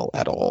age well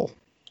at all.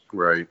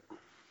 Right.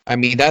 I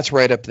mean, that's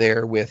right up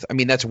there with. I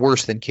mean, that's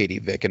worse than Katie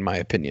Vick in my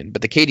opinion.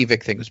 But the Katie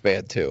Vick thing was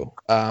bad too.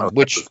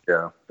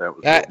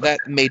 That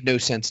made no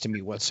sense to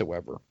me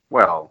whatsoever.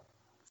 Well,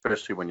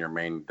 especially when your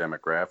main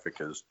demographic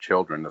is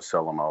children, to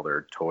sell them all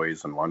their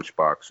toys and lunch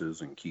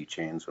boxes and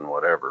keychains and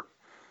whatever.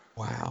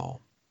 Wow.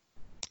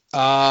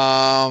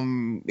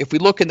 If we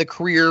look in the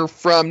career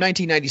from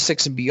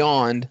 1996 and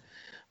beyond,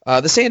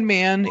 the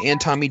Sandman and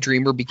Tommy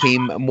Dreamer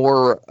became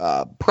more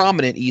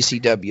prominent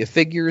ECW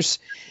figures,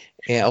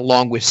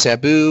 along with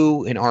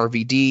Sabu and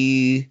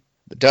RVD,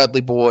 the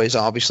Dudley Boys,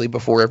 obviously,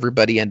 before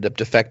everybody ended up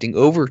defecting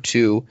over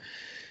to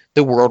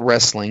the World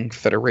Wrestling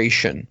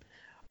Federation.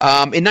 In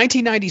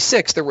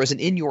 1996, there was an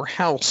In Your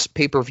House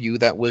pay-per-view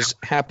that was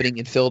happening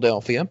in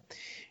Philadelphia,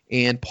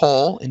 and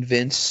Paul and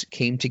Vince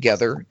came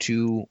together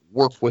to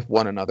work with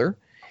one another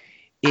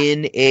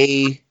in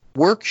a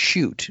work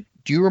shoot.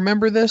 Do you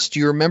remember this? Do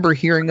you remember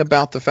hearing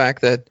about the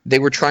fact that they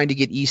were trying to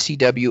get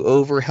ECW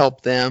over,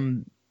 help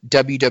them?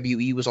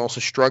 WWE was also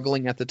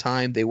struggling at the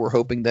time. They were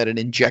hoping that an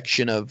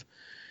injection of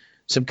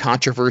some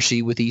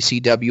controversy with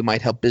ECW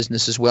might help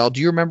business as well. Do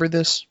you remember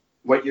this?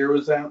 What year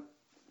was that?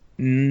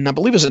 I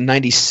believe it was in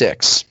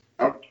 96.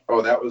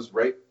 Oh, that was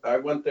right. I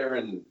went there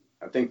in,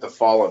 I think, the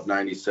fall of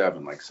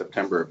 97, like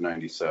September of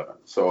 97.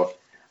 So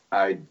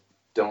I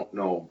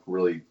don't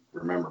really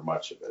remember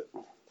much of it.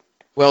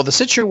 Well, the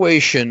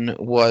situation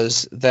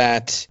was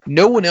that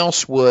no one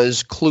else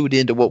was clued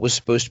into what was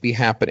supposed to be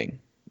happening.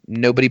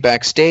 Nobody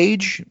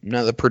backstage, none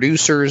of the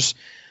producers.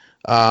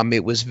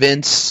 It was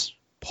Vince,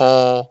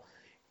 Paul,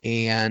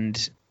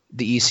 and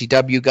the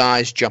ECW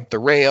guys jumped the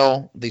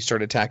rail. They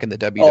started attacking the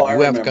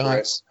WWF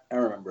guys. I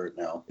remember it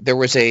now. There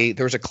was a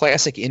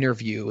classic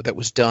interview that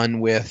was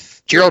done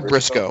with Gerald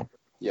Briscoe.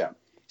 Yeah.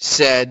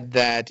 Said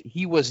that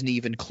he wasn't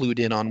even clued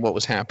in on what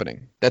was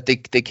happening, that they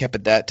kept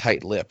it that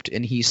tight-lipped.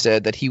 And he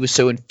said that he was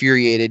so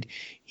infuriated,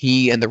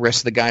 he and the rest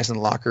of the guys in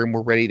the locker room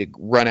were ready to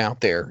run out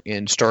there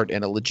and start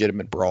in a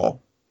legitimate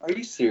brawl. Are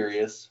you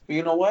serious?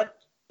 You know what?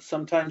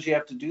 Sometimes you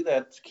have to do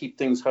that to keep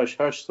things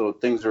hush-hush so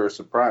things are a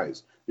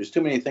surprise. There's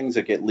too many things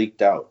that get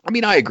leaked out. I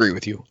mean, I agree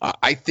with you.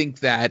 I think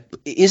that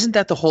 – isn't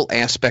that the whole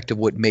aspect of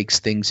what makes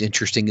things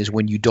interesting is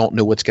when you don't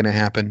know what's going to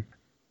happen?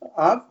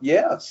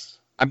 Yes.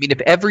 I mean,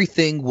 if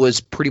everything was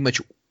pretty much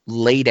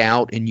laid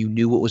out and you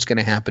knew what was going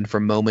to happen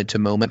from moment to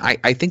moment,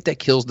 I think that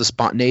kills the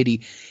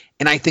spontaneity.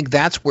 And I think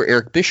that's where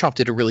Eric Bischoff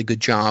did a really good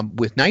job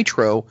with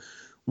Nitro,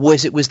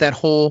 was it was that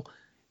whole –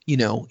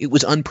 it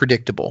was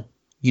unpredictable.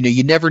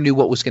 You never knew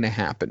what was going to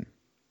happen.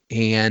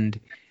 And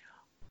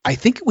I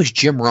think it was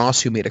Jim Ross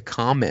who made a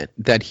comment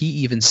that he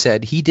even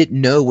said he didn't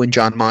know when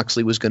Jon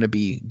Moxley was going to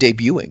be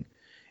debuting.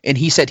 And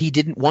he said he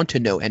didn't want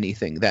to know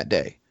anything that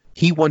day.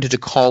 He wanted to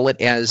call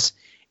it as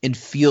and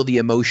feel the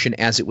emotion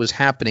as it was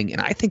happening.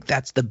 And I think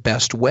that's the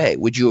best way.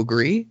 Would you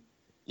agree?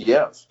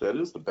 Yes, that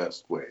is the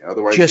best way.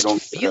 Otherwise, just you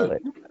don't feel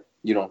it.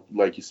 You don't,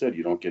 like you said,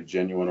 you don't get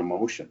genuine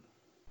emotion.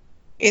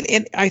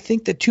 And I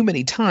think that too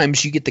many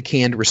times you get the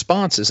canned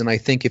responses. And I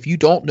think if you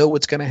don't know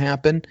what's going to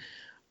happen,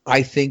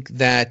 I think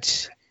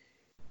that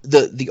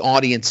the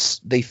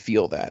audience, they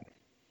feel that.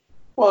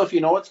 Well, if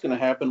you know what's going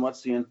to happen,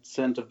 what's the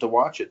incentive to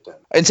watch it then?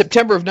 In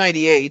September of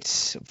 98,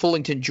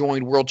 Fullington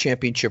joined World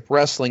Championship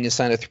Wrestling and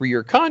signed a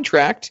 3-year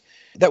contract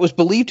that was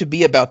believed to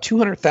be about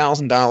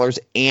 $200,000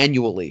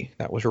 annually.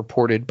 That was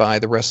reported by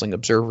the Wrestling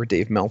Observer,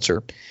 Dave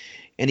Meltzer.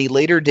 And he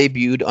later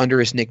debuted under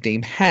his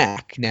nickname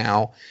Hack.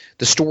 Now,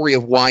 the story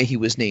of why he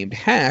was named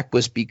Hack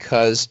was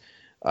because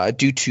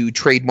due to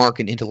trademark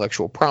and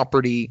intellectual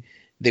property,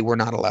 they were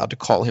not allowed to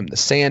call him the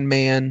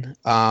Sandman.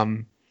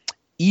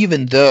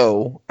 Even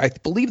though I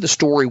believe the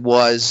story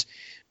was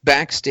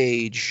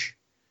backstage,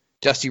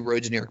 Dusty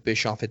Rhodes and Eric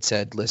Bischoff had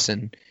said,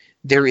 listen,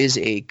 there is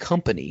a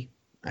company,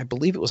 I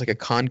believe it was like a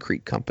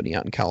concrete company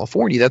out in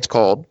California that's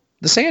called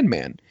the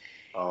Sandman.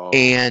 Oh.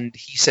 And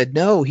he said,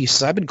 no, he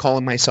says, I've been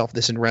calling myself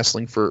this in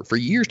wrestling for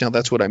years now.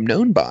 That's what I'm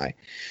known by.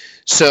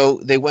 So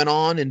they went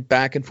on and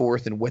back and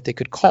forth and what they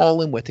could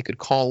call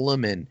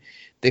him, and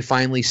they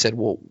finally said,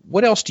 well,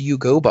 what else do you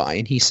go by?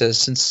 And he says,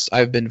 since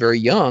I've been very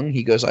young,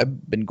 he goes,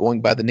 I've been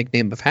going by the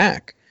nickname of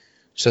Hack.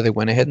 So they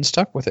went ahead and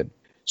stuck with it.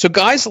 So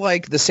guys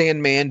like the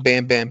Sandman,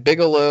 Bam Bam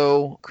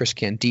Bigelow, Chris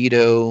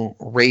Candido,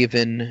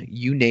 Raven,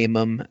 you name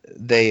them,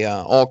 they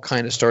all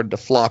kind of started to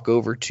flock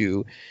over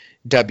to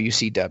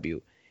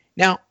WCW.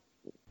 Now,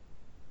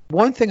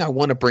 one thing I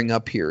want to bring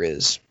up here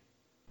is,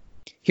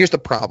 here's the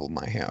problem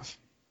I have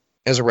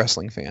as a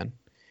wrestling fan.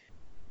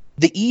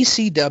 The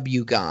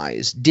ECW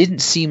guys didn't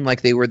seem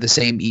like they were the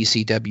same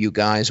ECW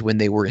guys when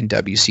they were in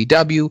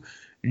WCW,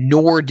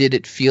 nor did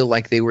it feel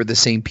like they were the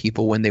same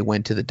people when they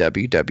went to the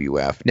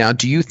WWF. Now,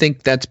 do you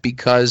think that's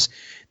because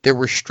there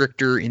were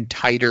stricter and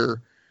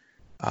tighter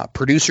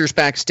producers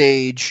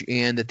backstage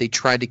and that they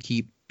tried to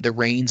keep the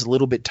reins a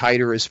little bit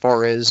tighter as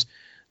far as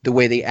the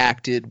way they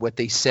acted, what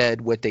they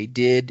said, what they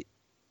did,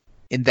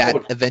 and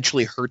that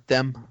eventually hurt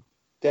them?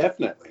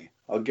 Definitely.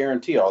 I'll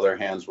guarantee all their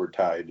hands were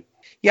tied.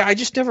 Yeah, I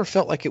just never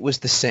felt like it was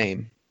the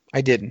same.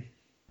 I didn't.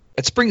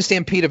 At Spring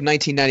Stampede of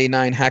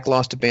 1999, Hack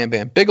lost to Bam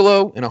Bam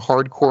Bigelow in a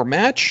hardcore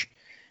match.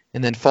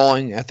 And then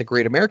following at the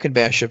Great American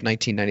Bash of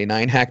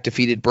 1999, Hack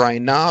defeated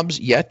Brian Knobbs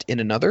yet in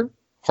another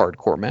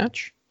hardcore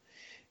match.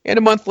 And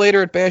a month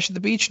later at Bash at the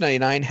Beach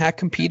 99, Hack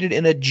competed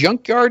in a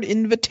Junkyard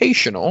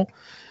Invitational,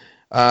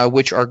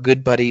 which our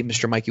good buddy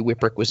Mr. Mikey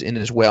Whipwreck was in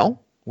as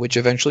well, which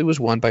eventually was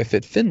won by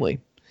Fit Finlay.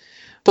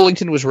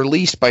 Bullington was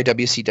released by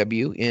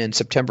WCW in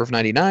September of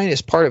 99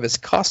 as part of its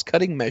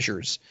cost-cutting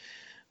measures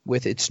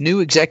with its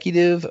new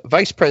executive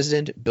vice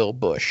president, Bill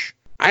Bush.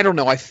 I don't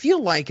know. I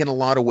feel like in a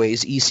lot of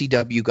ways,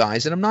 ECW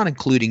guys, and I'm not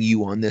including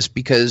you on this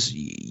because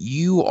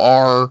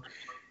you're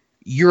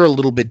a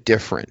little bit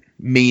different,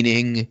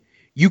 meaning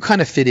you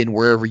kind of fit in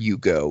wherever you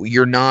go.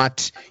 You're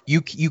not,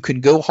 you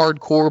can go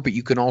hardcore, but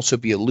you can also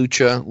be a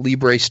lucha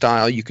libre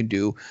style. You can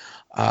do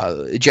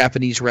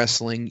Japanese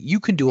wrestling. You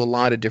can do a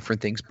lot of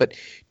different things. But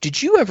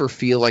did you ever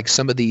feel like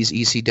some of these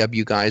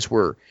ECW guys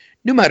were,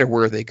 no matter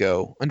where they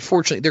go,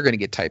 unfortunately, they're going to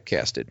get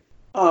typecasted?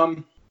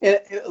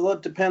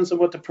 It depends on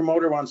what the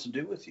promoter wants to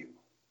do with you.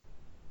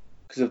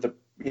 Because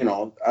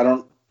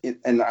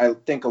I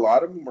think a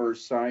lot of them were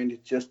signed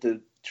just to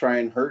try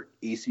and hurt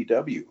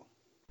ECW.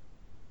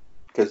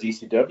 Because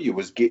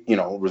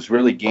ECW was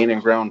really gaining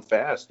ground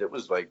fast. It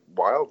was like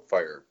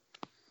wildfire.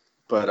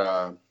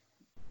 But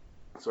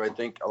so I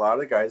think a lot of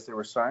the guys, they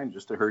were signed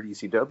just to hurt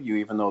ECW,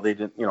 even though they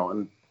didn't,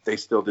 and they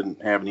still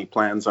didn't have any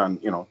plans on,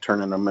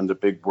 turning them into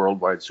big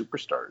worldwide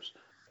superstars.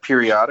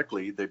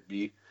 Periodically, they'd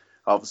be,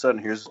 all of a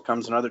sudden, here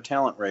comes another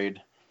talent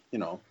raid,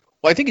 Well,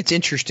 I think it's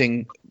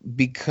interesting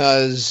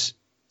because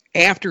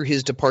after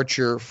his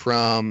departure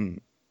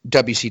from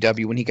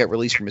WCW, when he got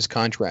released from his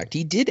contract,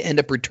 he did end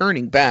up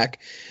returning back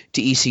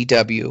to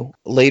ECW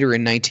later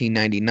in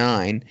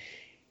 1999.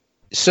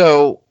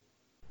 So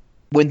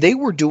when they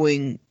were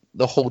doing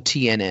the whole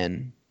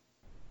TNN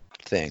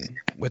thing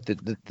with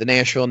the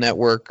Nashville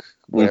network,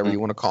 whatever you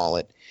want to call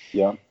it,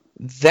 yeah,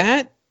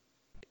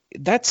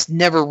 that's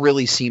never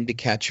really seemed to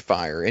catch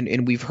fire.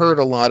 And we've heard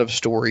a lot of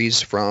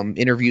stories from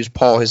interviews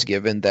Paul has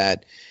given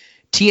that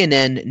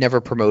TNN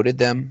never promoted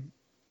them.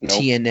 Nope.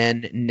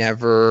 TNN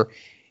never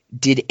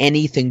did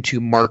anything to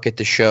market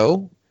the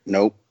show.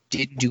 Nope.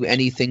 Didn't do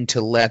anything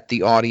to let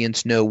the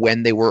audience know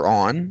when they were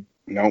on.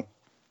 Nope.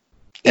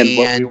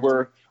 And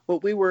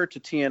what we were to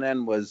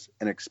TNN was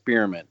an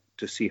experiment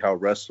to see how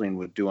wrestling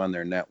would do on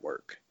their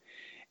network.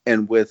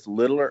 And with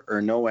little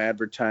or no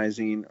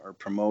advertising or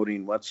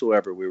promoting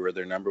whatsoever, we were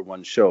their number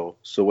one show.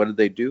 So what did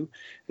they do?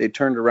 They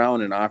turned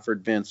around and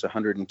offered Vince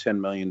 $110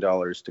 million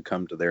to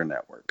come to their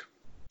network.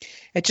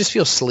 It just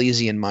feels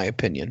sleazy in my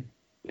opinion.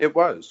 It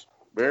was.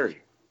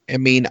 Very. I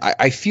mean,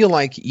 I feel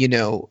like,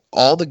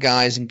 all the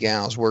guys and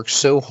gals work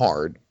so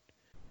hard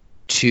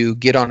to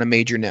get on a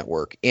major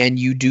network, and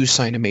you do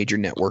sign a major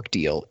network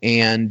deal,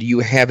 and you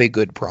have a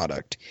good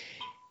product,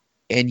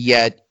 and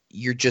yet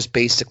you're just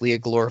basically a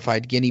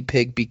glorified guinea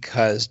pig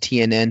because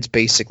TNN's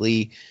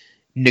basically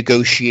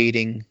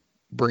negotiating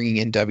bringing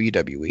in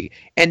WWE.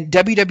 And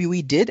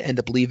WWE did end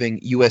up leaving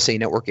USA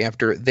Network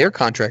after their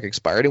contract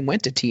expired and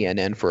went to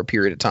TNN for a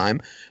period of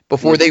time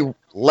before they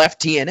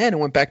left TNN and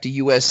went back to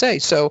USA.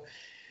 So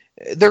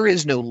there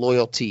is no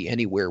loyalty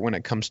anywhere when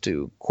it comes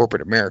to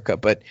corporate America.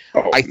 But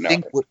I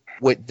think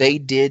what they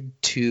did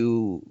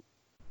to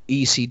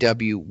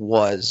ECW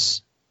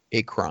was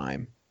a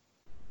crime.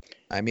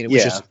 I mean, it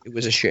was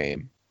a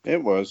shame.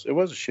 It was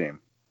a shame.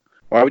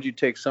 Why would you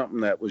take something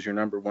that was your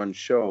number one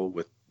show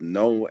with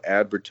no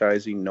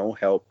advertising, no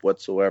help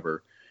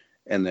whatsoever,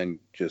 and then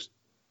just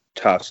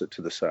toss it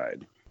to the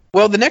side?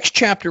 Well, the next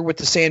chapter with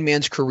the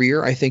Sandman's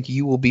career, I think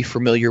you will be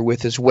familiar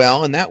with as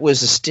well, and that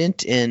was a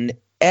stint in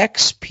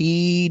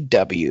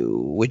XPW,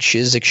 which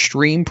is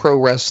Extreme Pro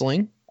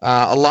Wrestling.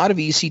 A lot of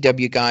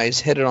ECW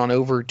guys headed on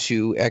over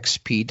to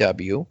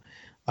XPW.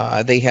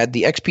 They had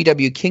the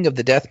XPW King of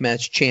the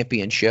Deathmatch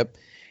Championship,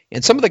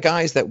 and some of the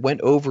guys that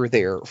went over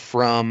there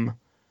from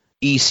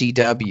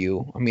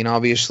ECW, I mean,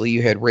 obviously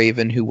you had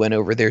Raven who went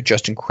over there,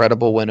 Justin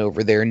Credible went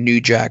over there, New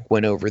Jack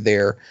went over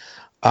there,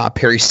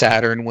 Perry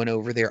Saturn went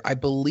over there. I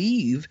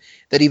believe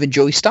that even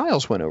Joey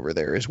Styles went over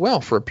there as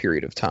well for a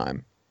period of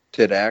time.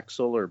 Did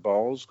Axel or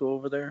Balls go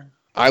over there?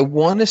 I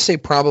want to say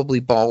probably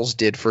Balls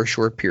did for a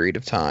short period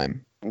of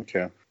time.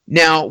 Okay.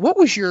 Now, what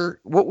was your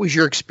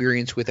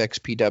experience with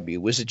XPW?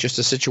 Was it just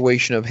a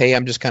situation of, hey,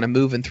 I'm just kind of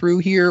moving through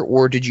here,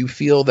 or did you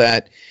feel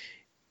that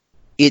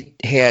it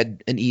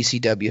had an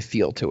ECW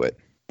feel to it?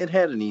 It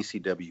had an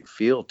ECW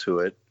feel to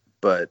it,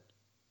 but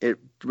it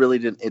really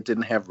didn't. It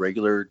didn't have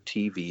regular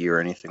TV or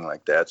anything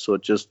like that. So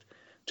it just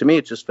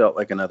felt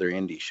like another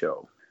indie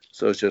show.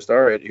 So it's just,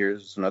 all right,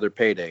 here's another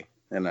payday.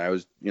 And I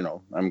was,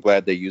 I'm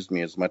glad they used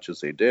me as much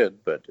as they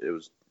did, but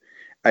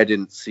I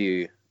didn't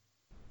see,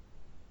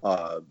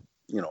 a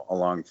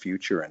long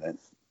future in it.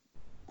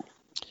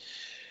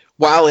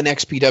 While in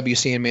XPW,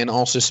 Sandman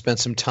also spent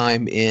some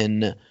time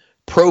in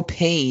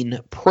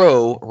Propane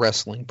Pro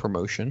Wrestling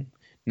promotion,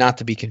 not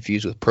to be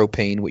confused with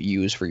propane, what you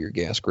use for your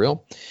gas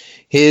grill.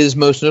 His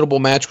most notable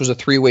match was a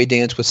three-way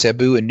dance with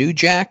Sabu and New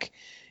Jack.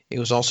 It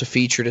was also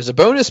featured as a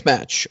bonus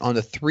match on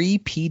the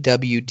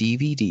 3PW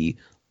DVD,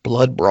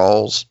 Blood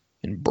Brawls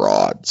and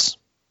Broads.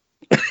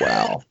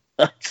 Wow.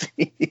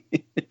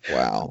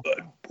 Wow.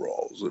 Blood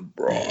Brawls and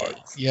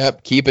Broads.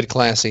 Yep, keep it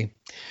classy.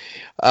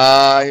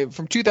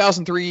 From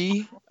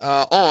 2003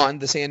 on,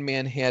 the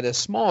Sandman had a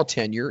small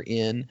tenure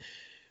in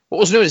what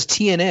was known as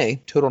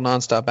TNA, Total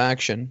Nonstop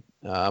Action,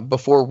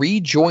 before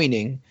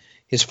rejoining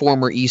his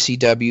former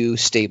ECW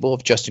stable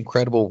of Just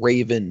Incredible,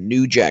 Raven,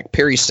 New Jack,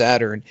 Perry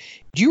Saturn.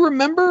 Do you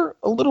remember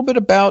a little bit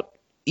about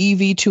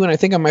EV2? And I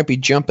think I might be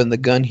jumping the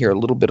gun here a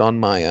little bit on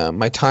my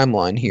my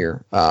timeline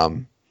here.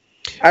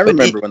 I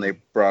remember when they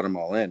brought them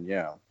all in,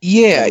 yeah.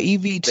 Yeah,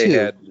 EV2 they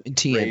had and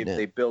TNA.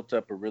 They built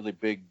up a really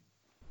big,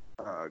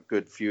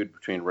 good feud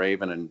between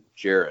Raven and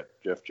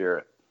Jeff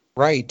Jarrett.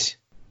 Right.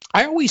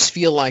 I always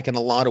feel like in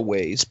a lot of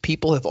ways,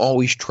 people have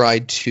always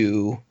tried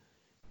to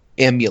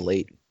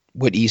emulate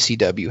what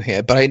ECW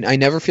had, but I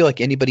never feel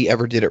like anybody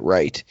ever did it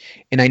right.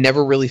 And I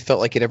never really felt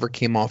like it ever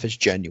came off as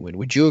genuine.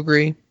 Would you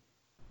agree?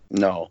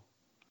 No.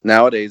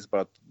 Nowadays,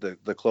 about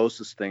the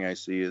closest thing I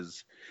see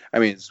is, I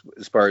mean,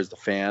 as far as the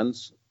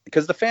fans,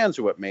 because the fans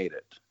are what made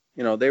it.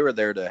 You know, they were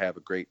there to have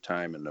a great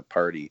time and a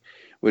party.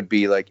 Would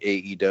be like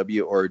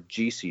AEW or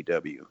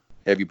GCW.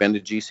 Have you been to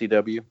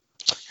GCW?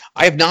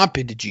 I have not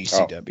been to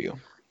GCW. Oh.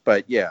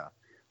 But yeah,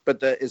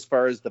 as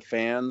far as the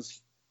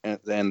fans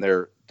and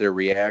their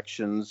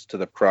reactions to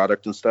the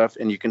product and stuff,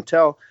 and you can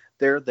tell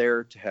they're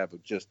there to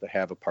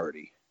have a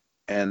party,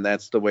 and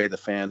that's the way the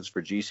fans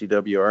for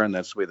GCW are, and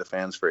that's the way the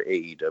fans for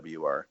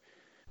AEW are.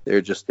 They're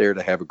just there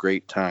to have a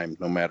great time,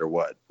 no matter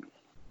what.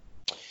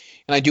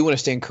 And I do want to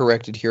stand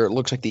corrected here. It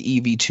looks like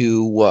the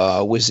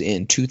EV2 was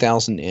in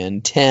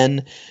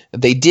 2010.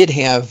 They did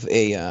have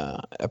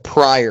a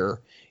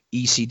prior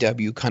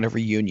ECW kind of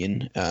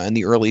reunion in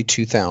the early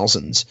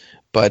 2000s,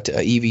 but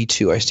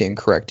EV2, I stand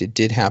corrected,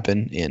 did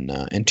happen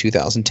in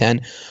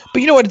 2010.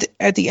 But you know what?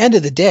 At the end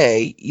of the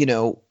day, you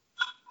know,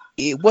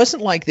 it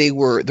wasn't like the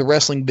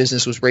wrestling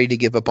business was ready to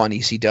give up on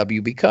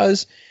ECW,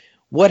 because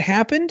what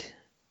happened?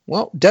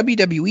 Well,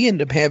 WWE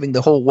ended up having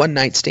the whole one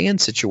night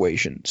stand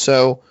situation.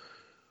 So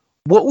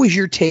what was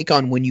your take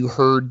on when you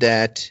heard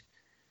that,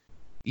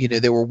 you know,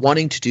 they were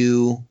wanting to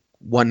do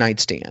one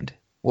night stand?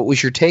 What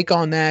was your take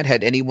on that?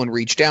 Had anyone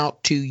reached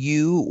out to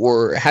you,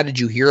 or how did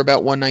you hear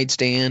about one night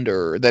stand,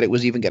 or that it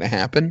was even going to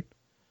happen?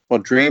 Well,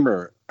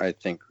 Dreamer, I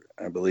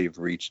believe,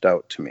 reached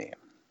out to me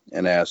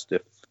and asked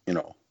if, you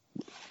know,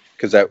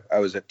 because I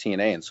was at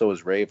TNA and so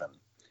was Raven,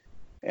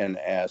 and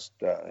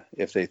asked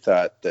if they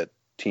thought that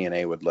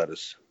TNA would let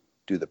us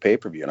do the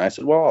pay-per-view. And I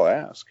said, well, I'll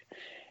ask.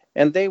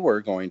 And they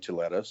were going to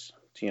let us.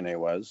 TNA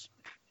was.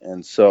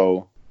 And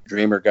so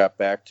Dreamer got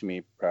back to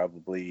me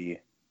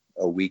probably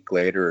a week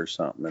later or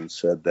something and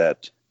said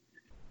that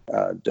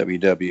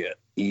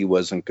WWE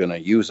wasn't going to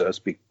use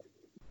us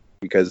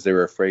because they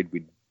were afraid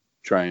we'd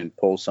try and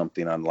pull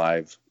something on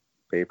live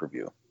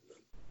pay-per-view.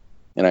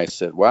 And I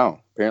said, wow,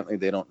 apparently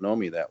they don't know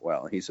me that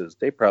well. He says,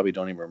 they probably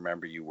don't even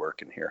remember you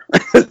working here.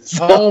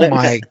 Oh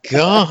my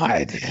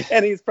God.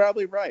 And he's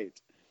probably right.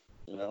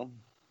 You know?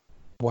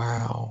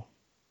 Wow.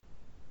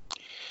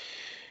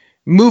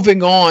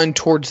 Moving on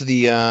towards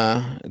the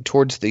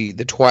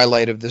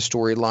twilight of the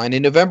storyline,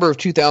 in November of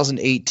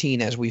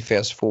 2018, as we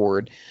fast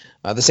forward,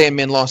 the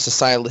Sandman lost to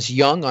Silas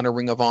Young on a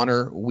Ring of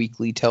Honor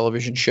weekly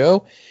television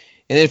show.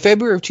 And in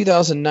February of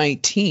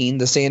 2019,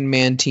 the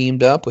Sandman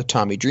teamed up with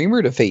Tommy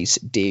Dreamer to face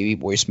Davey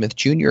Boy Smith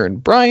Jr.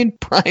 and Brian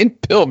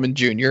Pillman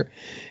Jr.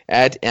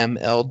 at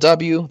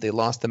MLW. They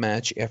lost the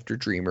match after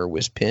Dreamer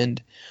was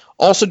pinned.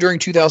 Also during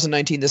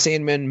 2019, the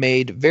Sandman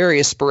made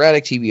various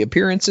sporadic TV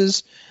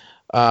appearances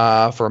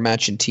for a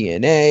match in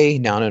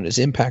TNA, now known as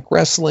Impact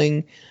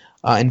Wrestling,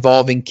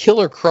 involving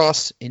Killer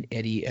Cross and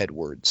Eddie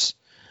Edwards.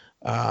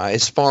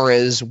 As far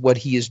as what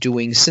he is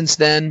doing since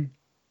then,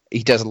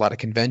 he does a lot of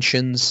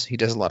conventions. He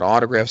does a lot of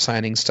autograph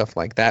signings, stuff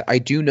like that. I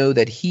do know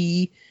that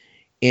he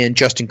and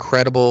Just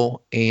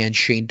Incredible and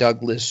Shane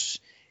Douglas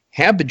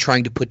have been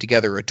trying to put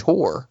together a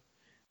tour.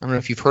 I don't know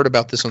if you've heard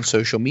about this on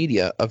social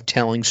media, of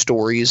telling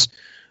stories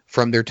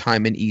from their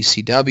time in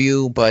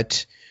ECW,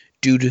 but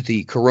due to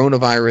the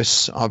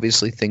coronavirus,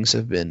 obviously things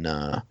have been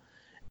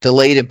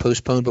delayed and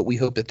postponed, but we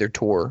hope that their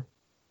tour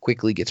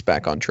quickly gets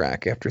back on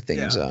track after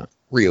things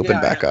reopen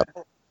back up.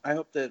 I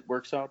hope that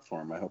works out for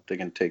them. I hope they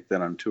can take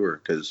that on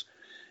tour, because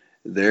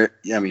the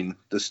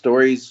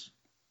stories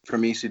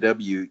from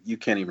ECW, you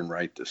can't even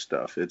write this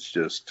stuff. It's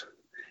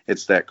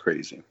that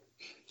crazy.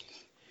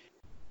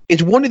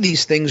 It's one of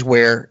these things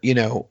where, you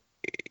know,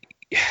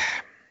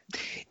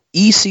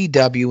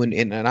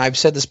 ECW, and I've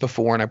said this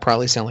before, and I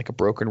probably sound like a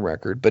broken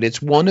record, but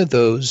it's one of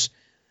those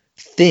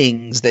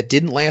things that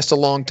didn't last a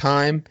long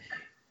time.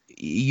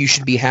 You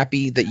should be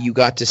happy that you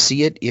got to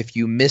see it. If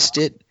you missed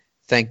it,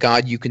 thank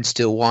God you can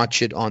still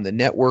watch it on the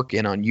network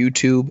and on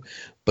YouTube.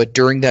 But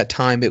during that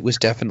time, it was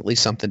definitely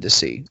something to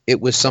see.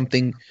 It was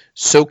something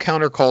so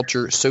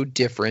counterculture, so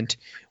different,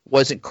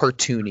 wasn't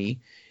cartoony.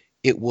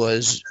 It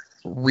was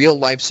real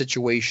life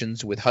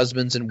situations with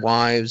husbands and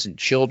wives and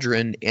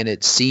children, and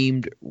it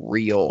seemed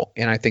real.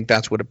 And I think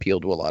that's what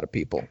appealed to a lot of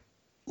people.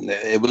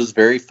 It was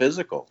very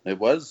physical. It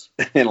was,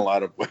 in a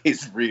lot of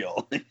ways,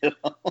 real.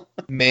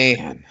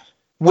 Man.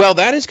 Well,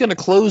 that is going to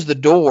close the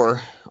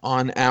door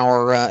on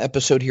our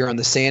episode here on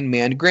the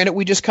Sandman. Granted,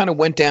 we just kind of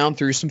went down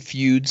through some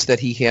feuds that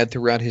he had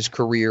throughout his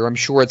career. I'm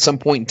sure at some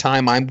point in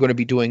time I'm going to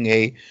be doing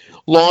a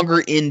longer,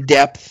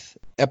 in-depth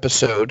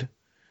episode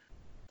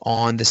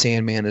on the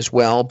Sandman as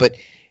well. But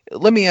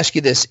let me ask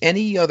you this.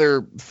 Any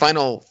other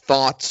final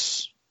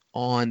thoughts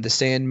on the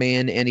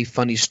Sandman? Any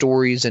funny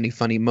stories, any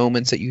funny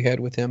moments that you had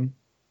with him?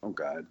 Oh,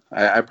 God.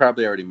 I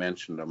probably already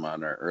mentioned them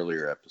on our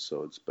earlier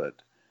episodes, but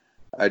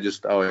I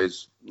just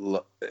always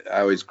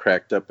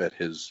cracked up at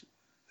his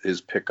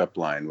pickup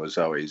line was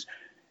always,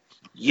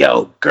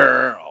 "Yo,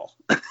 girl."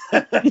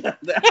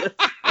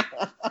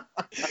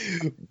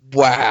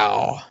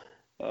 Wow.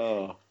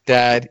 Oh,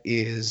 that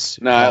is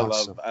no,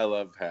 awesome. I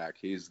love Hack.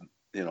 He's,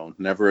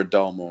 never a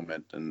dull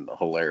moment and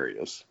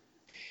hilarious.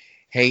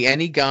 Hey,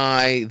 any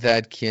guy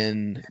that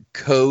can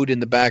code in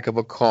the back of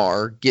a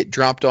car, get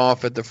dropped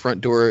off at the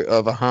front door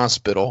of a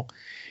hospital,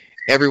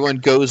 everyone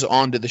goes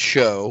on to the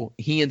show,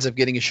 he ends up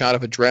getting a shot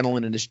of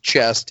adrenaline in his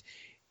chest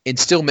and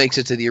still makes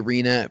it to the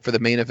arena for the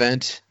main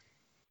event,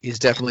 is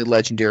definitely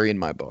legendary in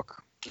my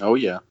book. Oh,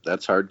 yeah.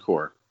 That's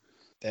hardcore.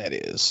 That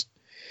is.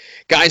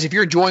 Guys, if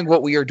you're enjoying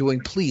what we are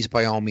doing, please,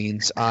 by all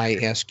means, I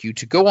ask you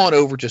to go on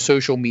over to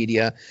social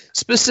media,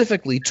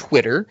 specifically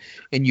Twitter,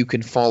 and you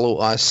can follow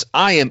us.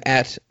 I am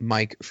at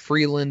Mike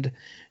Freland.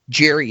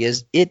 Jerry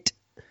is it.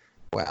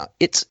 Wow,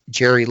 it's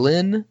Jerry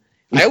Lynn.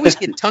 I always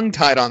get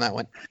tongue-tied on that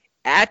one.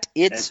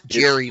 It's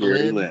Jerry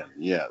Lynn.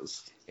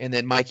 Yes. And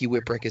then Mikey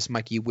Whipwreck is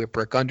Mikey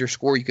Whipwreck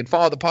 _ You can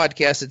follow the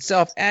podcast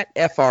itself at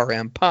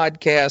FRM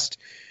Podcast.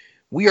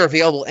 We are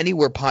available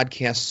anywhere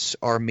podcasts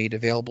are made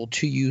available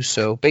to you.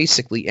 So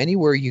basically,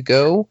 anywhere you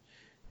go,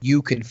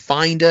 you can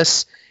find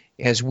us,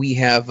 as we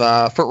have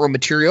front row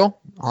material,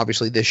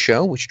 obviously this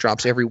show, which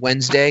drops every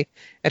Wednesday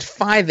at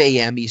 5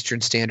 a.m.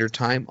 Eastern Standard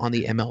Time on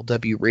the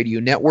MLW Radio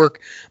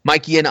Network.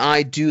 Mikey and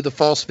I do the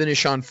False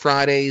Finish on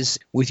Fridays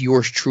with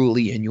yours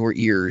truly in your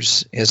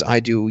ears, as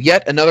I do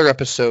yet another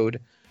episode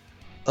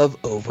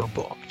of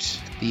Overbooked,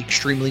 the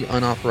extremely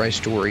unauthorized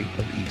story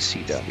of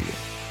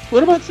ECW.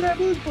 What about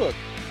Sabu's book?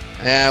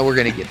 We're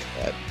going to get to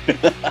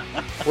that.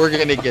 We're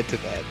going to get to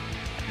that.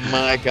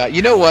 My God.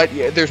 You know what?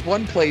 Yeah, there's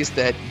one place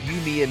that you,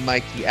 me, and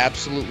Mikey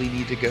absolutely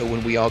need to go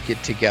when we all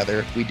get together.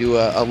 If we do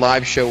a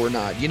live show or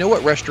not. You know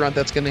what restaurant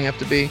that's going to have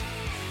to be?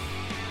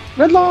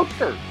 Red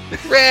Lobster.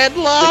 Red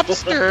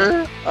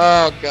Lobster.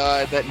 Oh,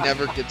 God. That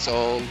never gets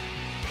old.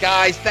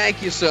 Guys,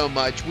 thank you so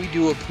much. We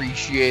do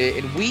appreciate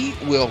it. And we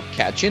will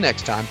catch you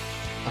next time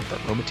on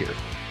Front Row Material.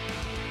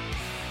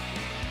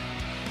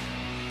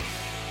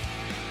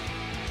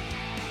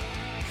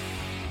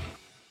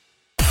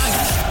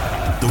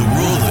 The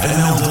world of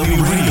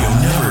MLW Radio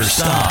never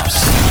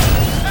stops.